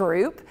it's as a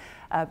group.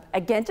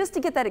 Again, just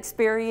to get that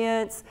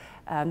experience.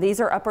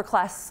 These are upper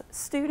class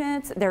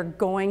students. They're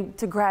going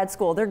to grad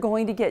school. They're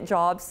going to get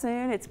jobs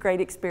soon. It's great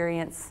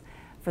experience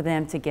for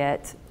them to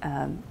get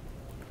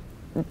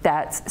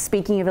that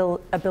speaking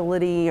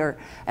ability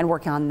and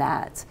work on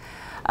that.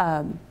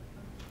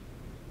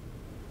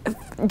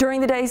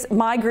 During the days,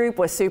 my group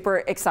was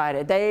super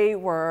excited. They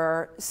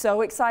were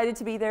so excited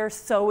to be there,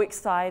 so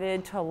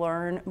excited to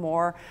learn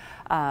more.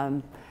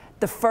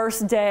 The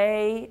first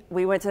day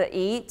we went to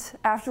eat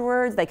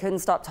afterwards, they couldn't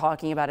stop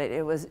talking about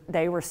it.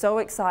 They were so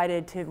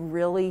excited to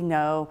really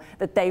know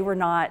that they were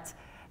not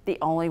the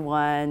only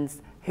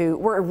ones who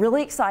were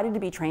really excited to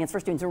be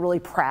transfer students, were really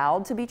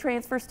proud to be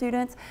transfer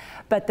students,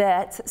 but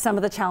that some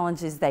of the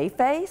challenges they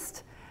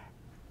faced,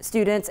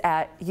 students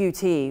at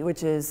UT,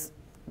 which is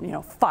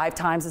 5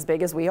 times as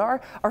big as we are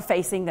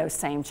facing those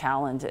same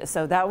challenges.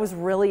 So that was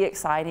really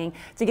exciting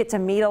to get to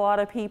meet a lot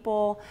of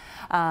people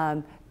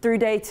through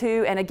day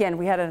 2. And again,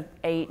 we had an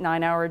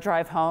 8-9 hour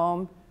drive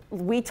home.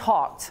 We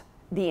talked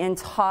the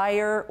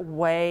entire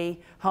way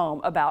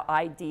home about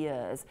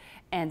ideas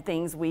and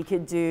things we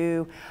could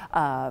do.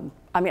 I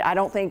mean, I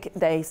don't think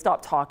they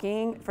stopped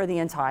talking for the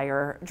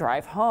entire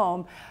drive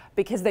home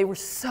because they were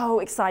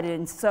so excited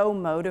and so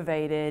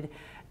motivated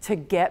to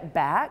get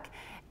back.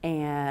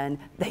 And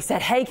they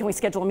said, hey, can we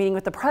schedule a meeting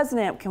with the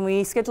president? Can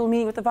we schedule a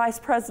meeting with the vice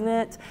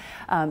president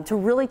to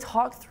really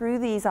talk through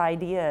these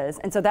ideas?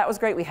 And so that was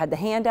great. We had the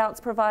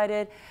handouts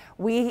provided.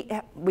 We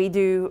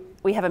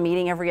have a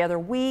meeting every other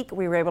week.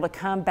 We were able to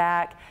come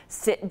back,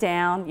 sit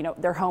down.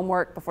 Their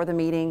homework before the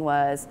meeting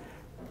was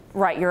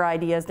write your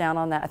ideas down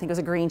on that. I think it was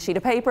a green sheet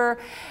of paper.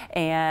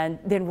 And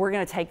then we're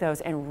going to take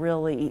those and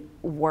really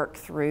work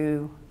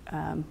through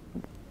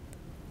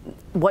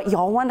what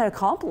y'all want to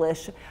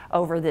accomplish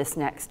over this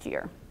next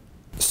year.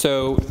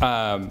 So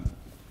kind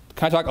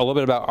of talk a little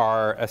bit about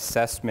our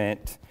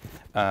assessment.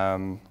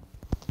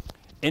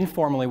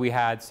 Informally, we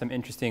had some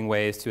interesting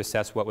ways to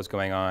assess what was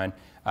going on.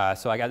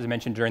 So as I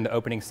mentioned during the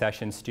opening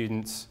session,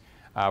 students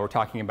were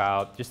talking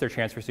about just their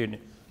transfer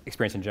student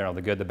experience in general,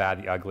 the good, the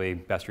bad, the ugly,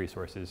 best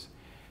resources.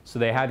 So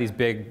they had these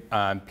big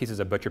pieces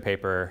of butcher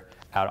paper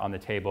out on the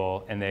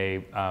table, and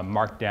they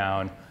marked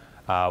down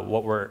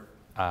what were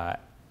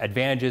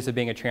advantages of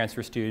being a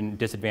transfer student,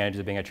 disadvantages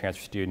of being a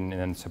transfer student,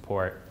 and then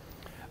support.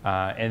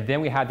 And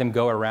then we had them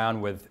go around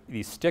with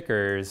these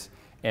stickers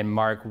and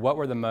mark what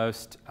were the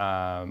most,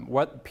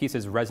 what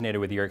pieces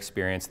resonated with your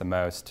experience the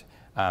most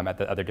at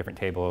the other different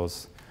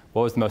tables.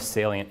 What was the most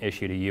salient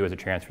issue to you as a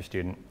transfer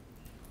student?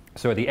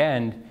 So at the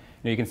end,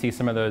 you can see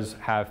some of those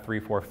have 3,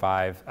 4,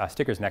 5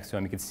 stickers next to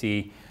them. You can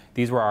see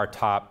these were our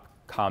top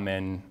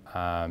common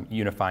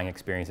unifying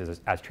experiences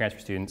as transfer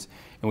students,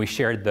 and we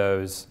shared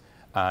those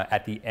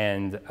at the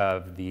end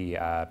of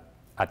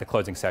at the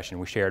closing session.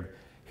 We shared,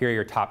 here are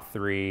your top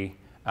 3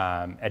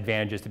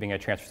 advantages to being a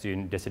transfer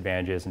student,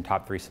 disadvantages, and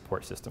top 3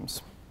 support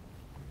systems.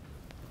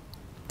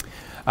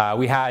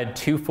 We had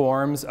 2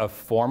 forms of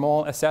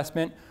formal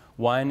assessment.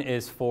 One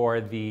is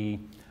for the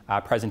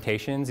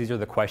presentations. These are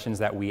the questions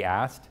that we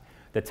asked.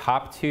 The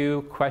top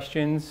 2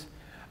 questions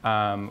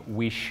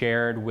We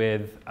shared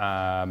with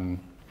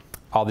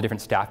all the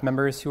different staff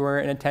members who were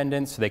in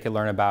attendance so they could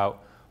learn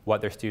about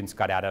what their students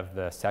got out of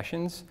the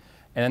sessions.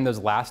 And then those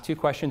last 2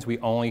 questions we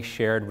only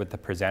shared with the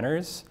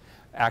presenters,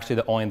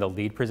 actually only the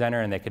lead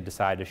presenter, and they could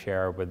decide to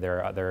share with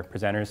their other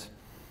presenters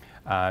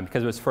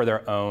because it was for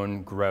their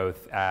own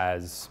growth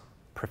as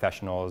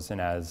professionals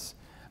and as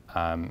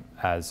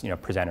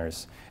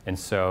presenters. And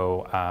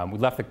so we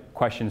left the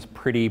questions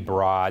pretty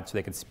broad so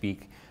they could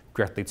speak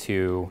directly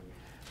to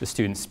the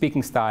student's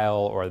speaking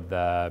style or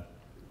the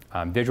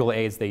visual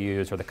aids they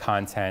use or the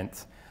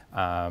content,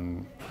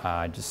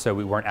 just so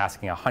we weren't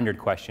asking 100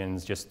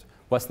 questions, just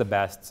what's the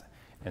best,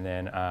 and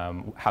then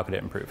how could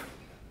it improve.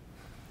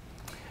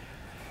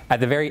 At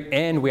the very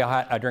end, we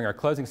had, during our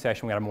closing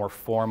session, we had a more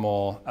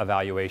formal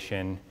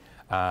evaluation.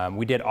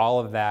 We did all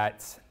of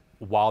that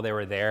while they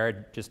were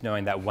there, just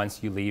knowing that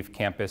once you leave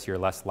campus, you're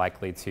less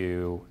likely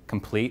to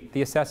complete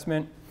the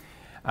assessment.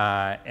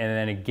 And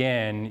then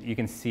again, you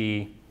can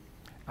see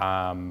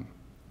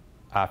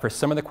for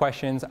some of the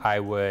questions, I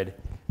would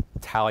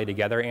tally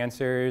together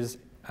answers.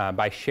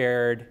 I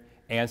shared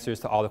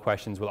answers to all the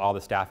questions with all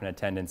the staff in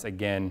attendance.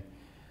 Again,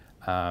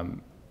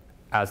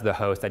 as the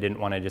host, I didn't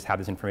want to just have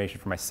this information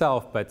for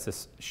myself, but to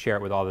share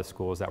it with all the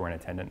schools that were in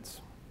attendance.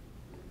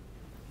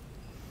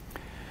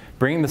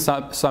 Bringing the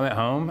summit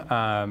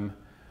home,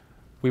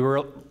 we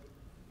were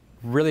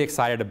really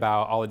excited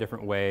about all the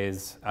different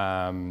ways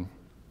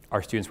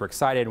our students were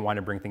excited and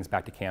wanted to bring things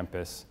back to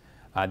campus.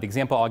 The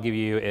example I'll give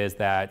you is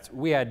that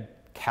we had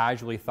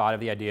casually thought of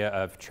the idea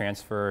of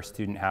transfer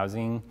student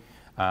housing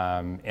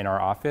in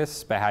our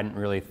office, but hadn't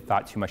really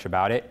thought too much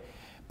about it.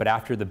 But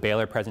after the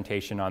Baylor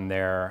presentation on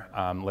their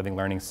Living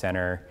Learning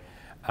Center,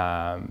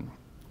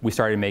 we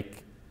started to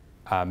make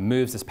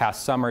moves this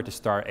past summer to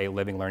start a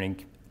Living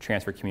Learning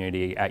transfer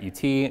community at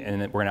UT,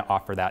 and we're going to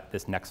offer that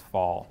this next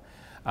fall.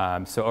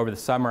 So over the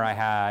summer, I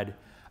had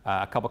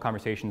a couple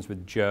conversations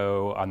with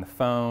Joe on the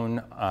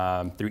phone,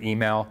 through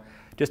email,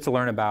 just to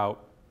learn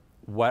about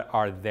what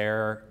are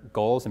their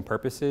goals and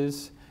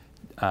purposes.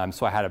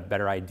 So I had a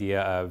better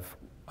idea of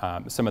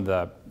some of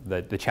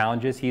the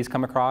challenges he's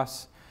come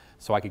across,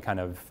 so I could kind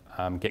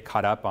of get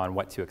caught up on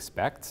what to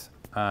expect.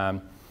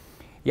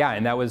 Yeah,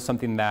 and that was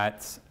something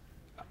that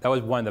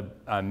was one of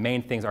the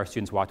main things our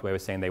students walked away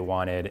with saying they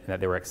wanted and that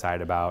they were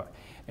excited about.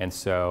 And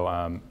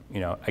so, you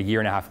know, a year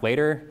and a half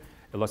later,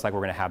 it looks like we're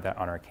going to have that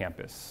on our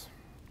campus.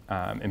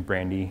 And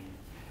Brandy,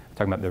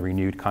 talking about the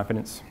renewed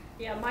confidence.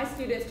 Yeah, my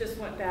students just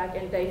went back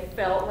and they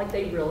felt like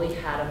they really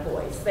had a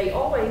voice. They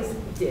always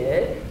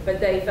did,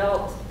 but they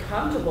felt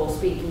comfortable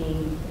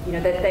speaking, you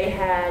know, that they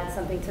had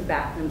something to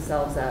back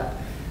themselves up.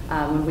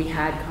 When we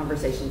had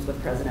conversations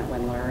with President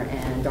Windler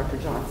and Dr.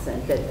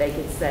 Johnson, that they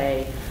could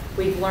say,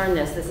 we've learned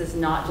this. This is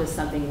not just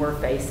something we're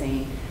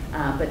facing,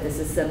 but this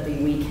is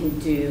something we can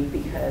do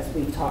because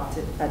we've talked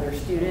to other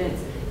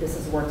students. This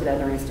has worked at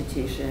other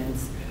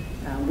institutions.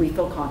 We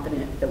feel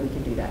confident that we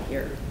can do that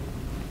here.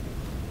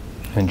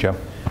 And Joe?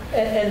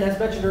 And as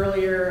mentioned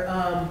earlier,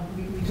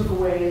 we took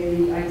away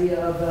the idea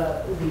of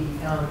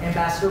the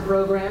ambassador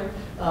program.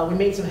 We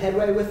made some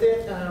headway with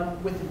it,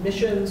 with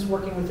admissions,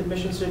 working with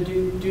admissions to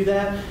do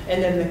that.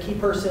 And then the key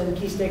person,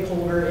 key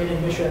stakeholder in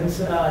admissions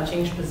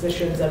changed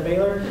positions at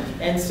Baylor.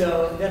 And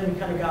so then we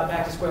kind of got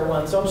back to square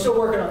one. So I'm still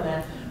working on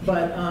that.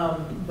 But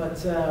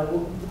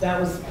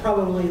that was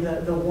probably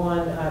the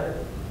one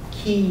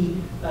key,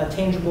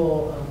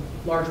 tangible,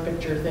 large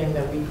picture thing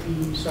that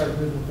we started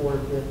moving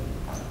forward with.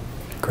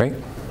 Great.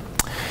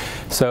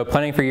 So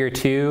planning for year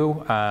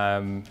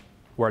 2,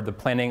 where the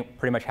planning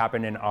pretty much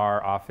happened in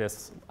our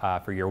office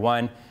for year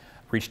 1.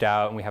 Reached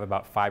out, and we have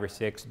about 5 or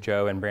 6.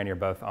 Joe and Brandy are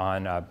both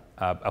on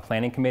a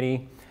planning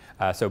committee.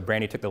 So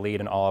Brandy took the lead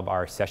in all of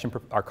our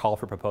our call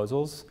for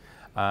proposals,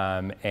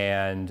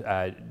 and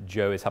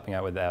Joe is helping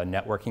out with a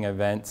networking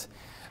event.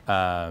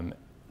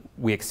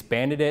 We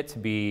expanded it to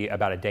be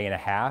about a day and a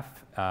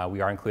half.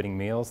 We are including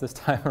meals this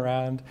time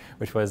around,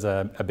 which was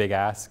a big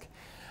ask.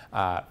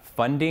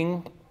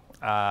 Funding.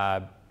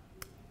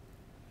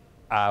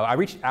 I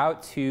reached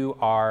out to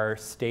our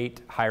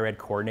state higher ed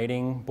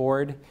coordinating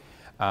board.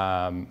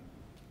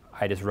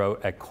 I just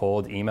wrote a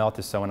cold email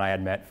to someone I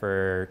had met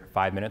for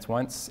 5 minutes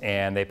once,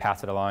 and they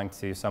passed it along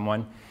to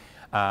someone.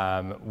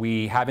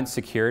 We haven't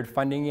secured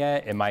funding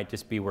yet. It might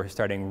just be we're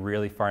starting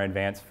really far in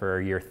advance for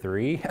year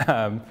 3.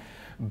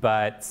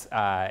 But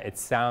it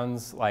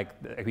sounds like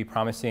it could be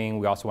promising.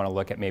 We also want to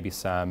look at maybe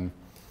some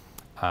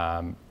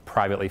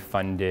privately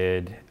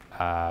funded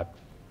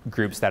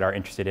groups that are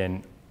interested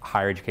in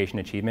higher education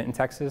achievement in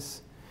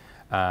Texas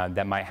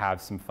that might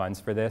have some funds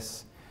for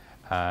this.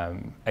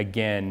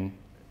 Again,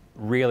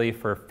 really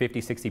for 50,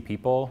 60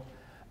 people,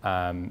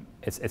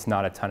 it's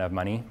not a ton of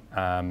money.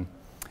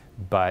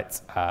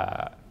 But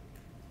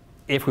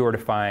if we were to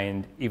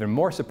find even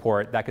more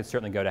support, that could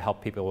certainly go to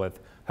help people with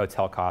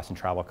hotel costs and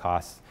travel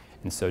costs.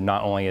 And so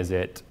not only is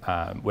it,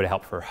 would it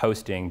help for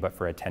hosting, but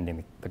for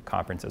attending the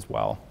conference as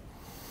well.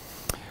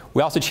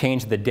 We also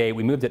changed the date.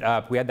 We moved it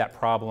up. We had that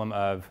problem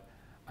of,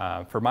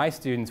 for my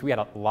students, we had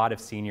a lot of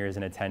seniors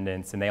in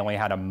attendance, and they only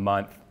had a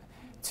month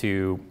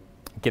to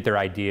get their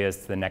ideas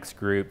to the next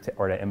group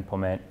or to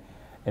implement.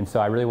 And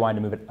so I really wanted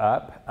to move it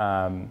up.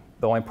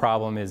 The only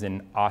problem is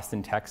in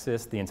Austin,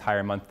 Texas, the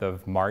entire month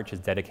of March is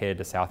dedicated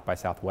to South by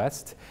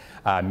Southwest,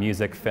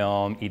 music,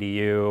 film,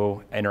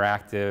 EDU,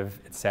 interactive,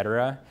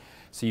 etc.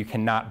 So you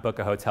cannot book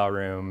a hotel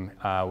room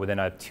within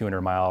a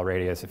 200-mile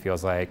radius, it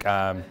feels like.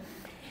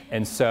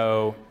 And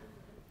so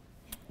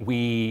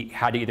we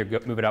had to either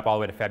move it up all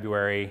the way to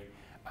February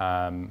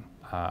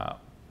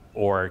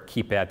or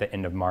keep it at the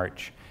end of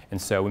March. And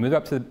so we moved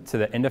up to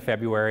the end of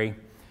February.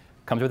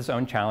 Comes with its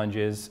own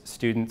challenges.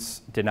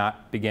 Students did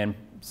not begin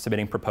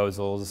submitting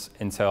proposals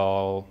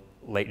until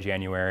late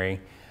January,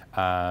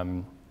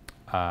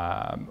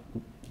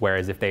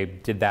 whereas if they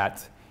did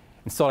that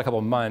in still a couple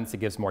of months, it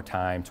gives more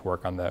time to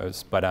work on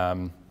those. But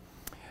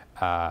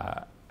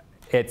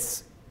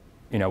it's,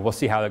 we'll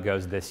see how it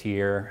goes this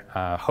year.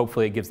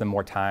 Hopefully it gives them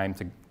more time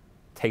to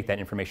take that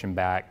information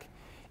back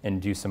and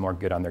do some more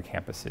good on their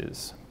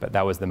campuses. But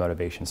that was the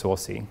motivation, so we'll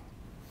see.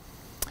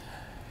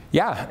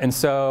 Yeah, and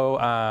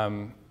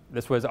so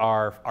this was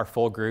our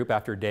full group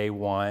after day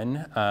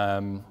one.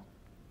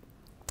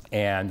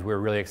 And we're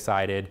really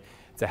excited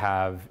to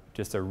have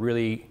just a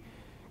really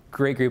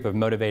great group of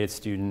motivated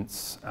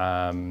students.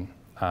 And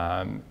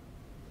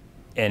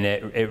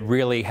it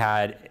really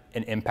had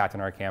an impact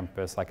on our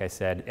campus, like I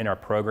said, in our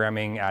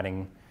programming,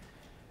 adding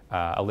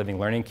a living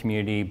learning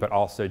community, but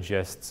also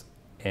just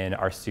in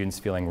our students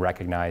feeling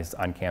recognized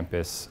on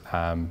campus.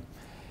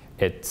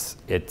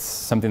 It's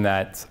something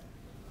that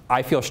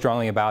I feel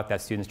strongly about,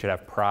 that students should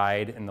have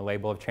pride in the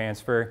label of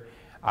transfer.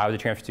 I was a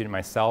transfer student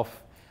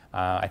myself.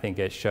 I think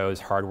it shows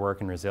hard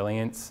work and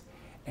resilience.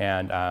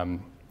 And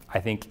I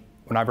think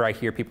whenever I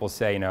hear people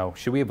say,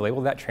 should we have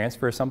labeled that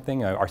transfer or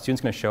something? Are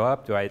students going to show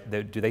up?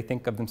 Do they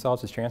think of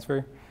themselves as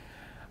transfer?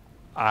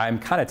 I'm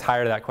kind of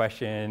tired of that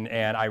question,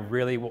 and I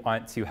really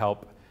want to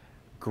help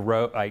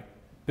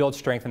build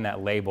strength in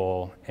that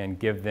label and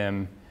give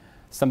them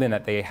something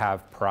that they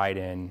have pride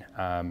in.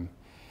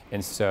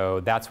 And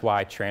so that's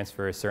why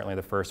transfer is certainly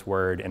the first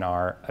word in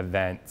our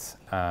event,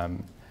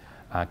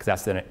 because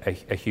that's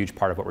a huge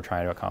part of what we're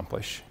trying to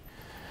accomplish.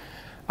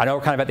 I know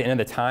we're kind of at the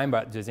end of the time,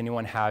 but does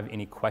anyone have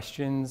any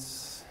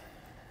questions?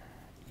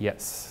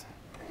 Yes?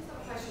 I just have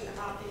a question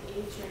about the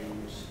age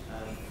range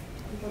of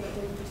people that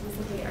didn't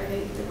participate.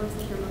 It looks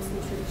like you're mostly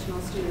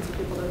traditional students, or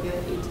people that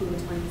get 18 to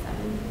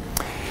 27.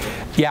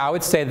 Yeah, I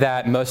would say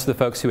that most of the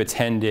folks who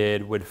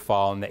attended would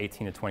fall in the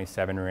 18 to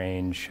 27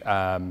 range.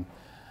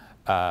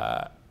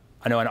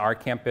 I know on our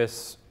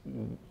campus,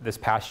 this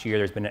past year,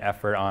 there's been an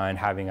effort on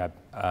having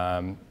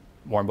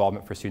more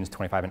involvement for students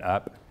 25 and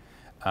up.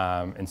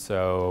 And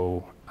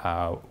so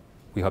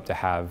we hope to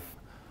have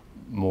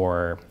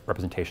more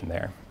representation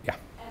there. Yeah.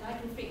 And I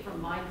can speak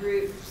from my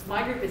group.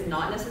 My group is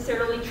not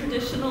necessarily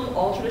traditional,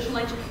 all traditional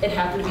age. It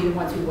happened to be the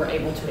ones who were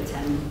able to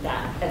attend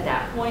that at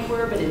that point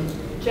but in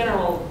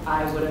general,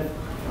 I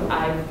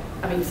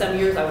mean, some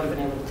years I would have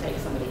been able to take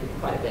somebody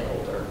quite a bit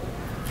older.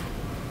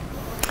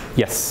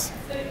 Yes.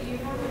 So you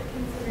haven't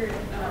considered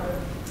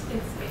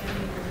expanding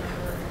the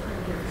number of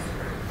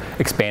attendees?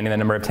 Expanding the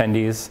number of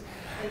attendees.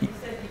 Like you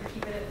said, you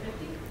keep it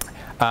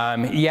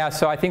at 50. Yeah,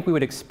 so I think we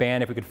would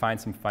expand if we could find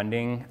some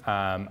funding.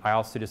 I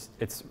also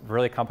it's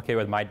really complicated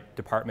with my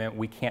department.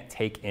 We can't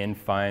take in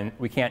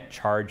we can't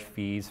charge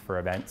fees for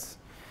events.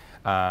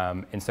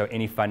 And so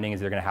any funding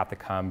is either going to have to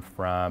come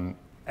from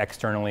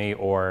externally,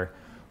 or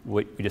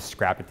we just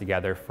scrap it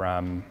together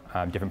from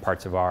different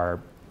parts of our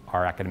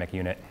academic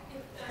unit.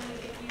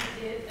 If you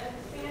did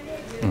expand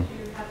it, would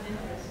you have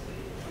interest?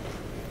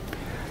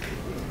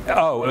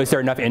 Oh, is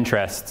there enough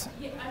interest?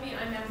 Yeah, I mean,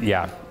 I'm asking.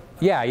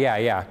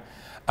 Yeah.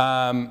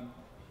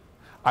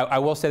 I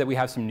will say that we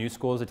have some new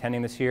schools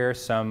attending this year.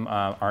 Some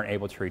aren't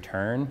able to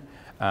return.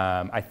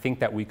 I think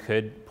that we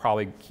could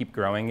probably keep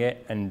growing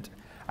it, and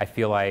I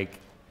feel like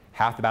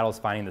half the battle is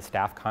finding the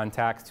staff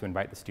contacts to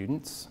invite the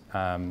students.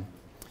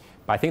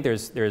 But I think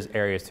there's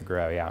areas to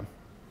grow, yeah.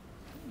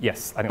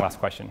 Yes, I think last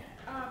question.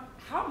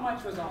 How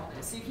much was all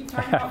this? So you keep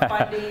talking about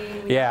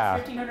funding, we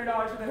have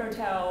 $1,500 for the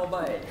hotel,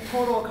 but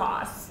total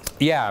cost?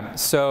 Yeah,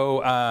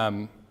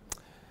 so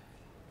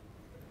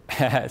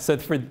so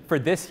for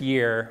this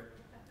year,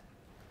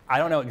 I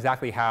don't know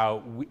exactly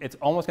how, it's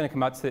almost going to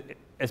come out to,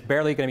 it's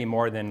barely going to be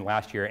more than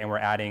last year, and we're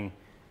adding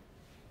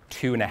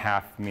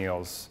 2.5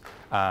 meals.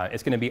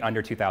 It's going to be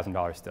under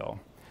 $2,000 still.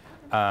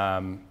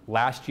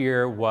 Last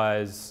year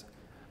was,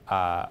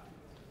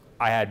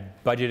 I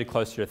had budgeted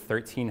closer to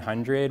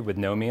 $1,300 with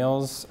no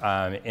meals.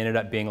 It ended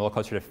up being a little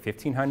closer to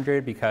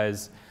 $1,500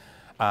 because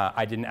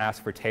I didn't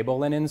ask for table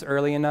linens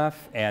early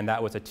enough, and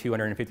that was a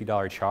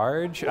 $250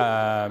 charge.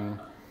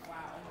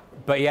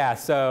 But yeah,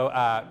 so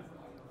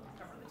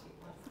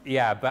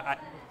yeah, but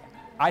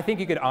I think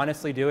you could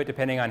honestly do it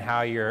depending on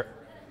how you're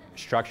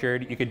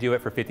structured. You could do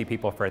it for 50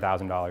 people for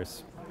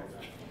 $1,000.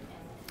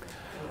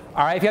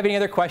 All right, if you have any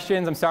other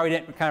questions, I'm sorry we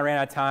kind of ran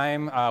out of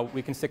time.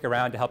 We can stick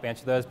around to help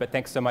answer those, but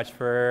thanks so much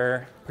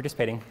for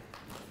participating.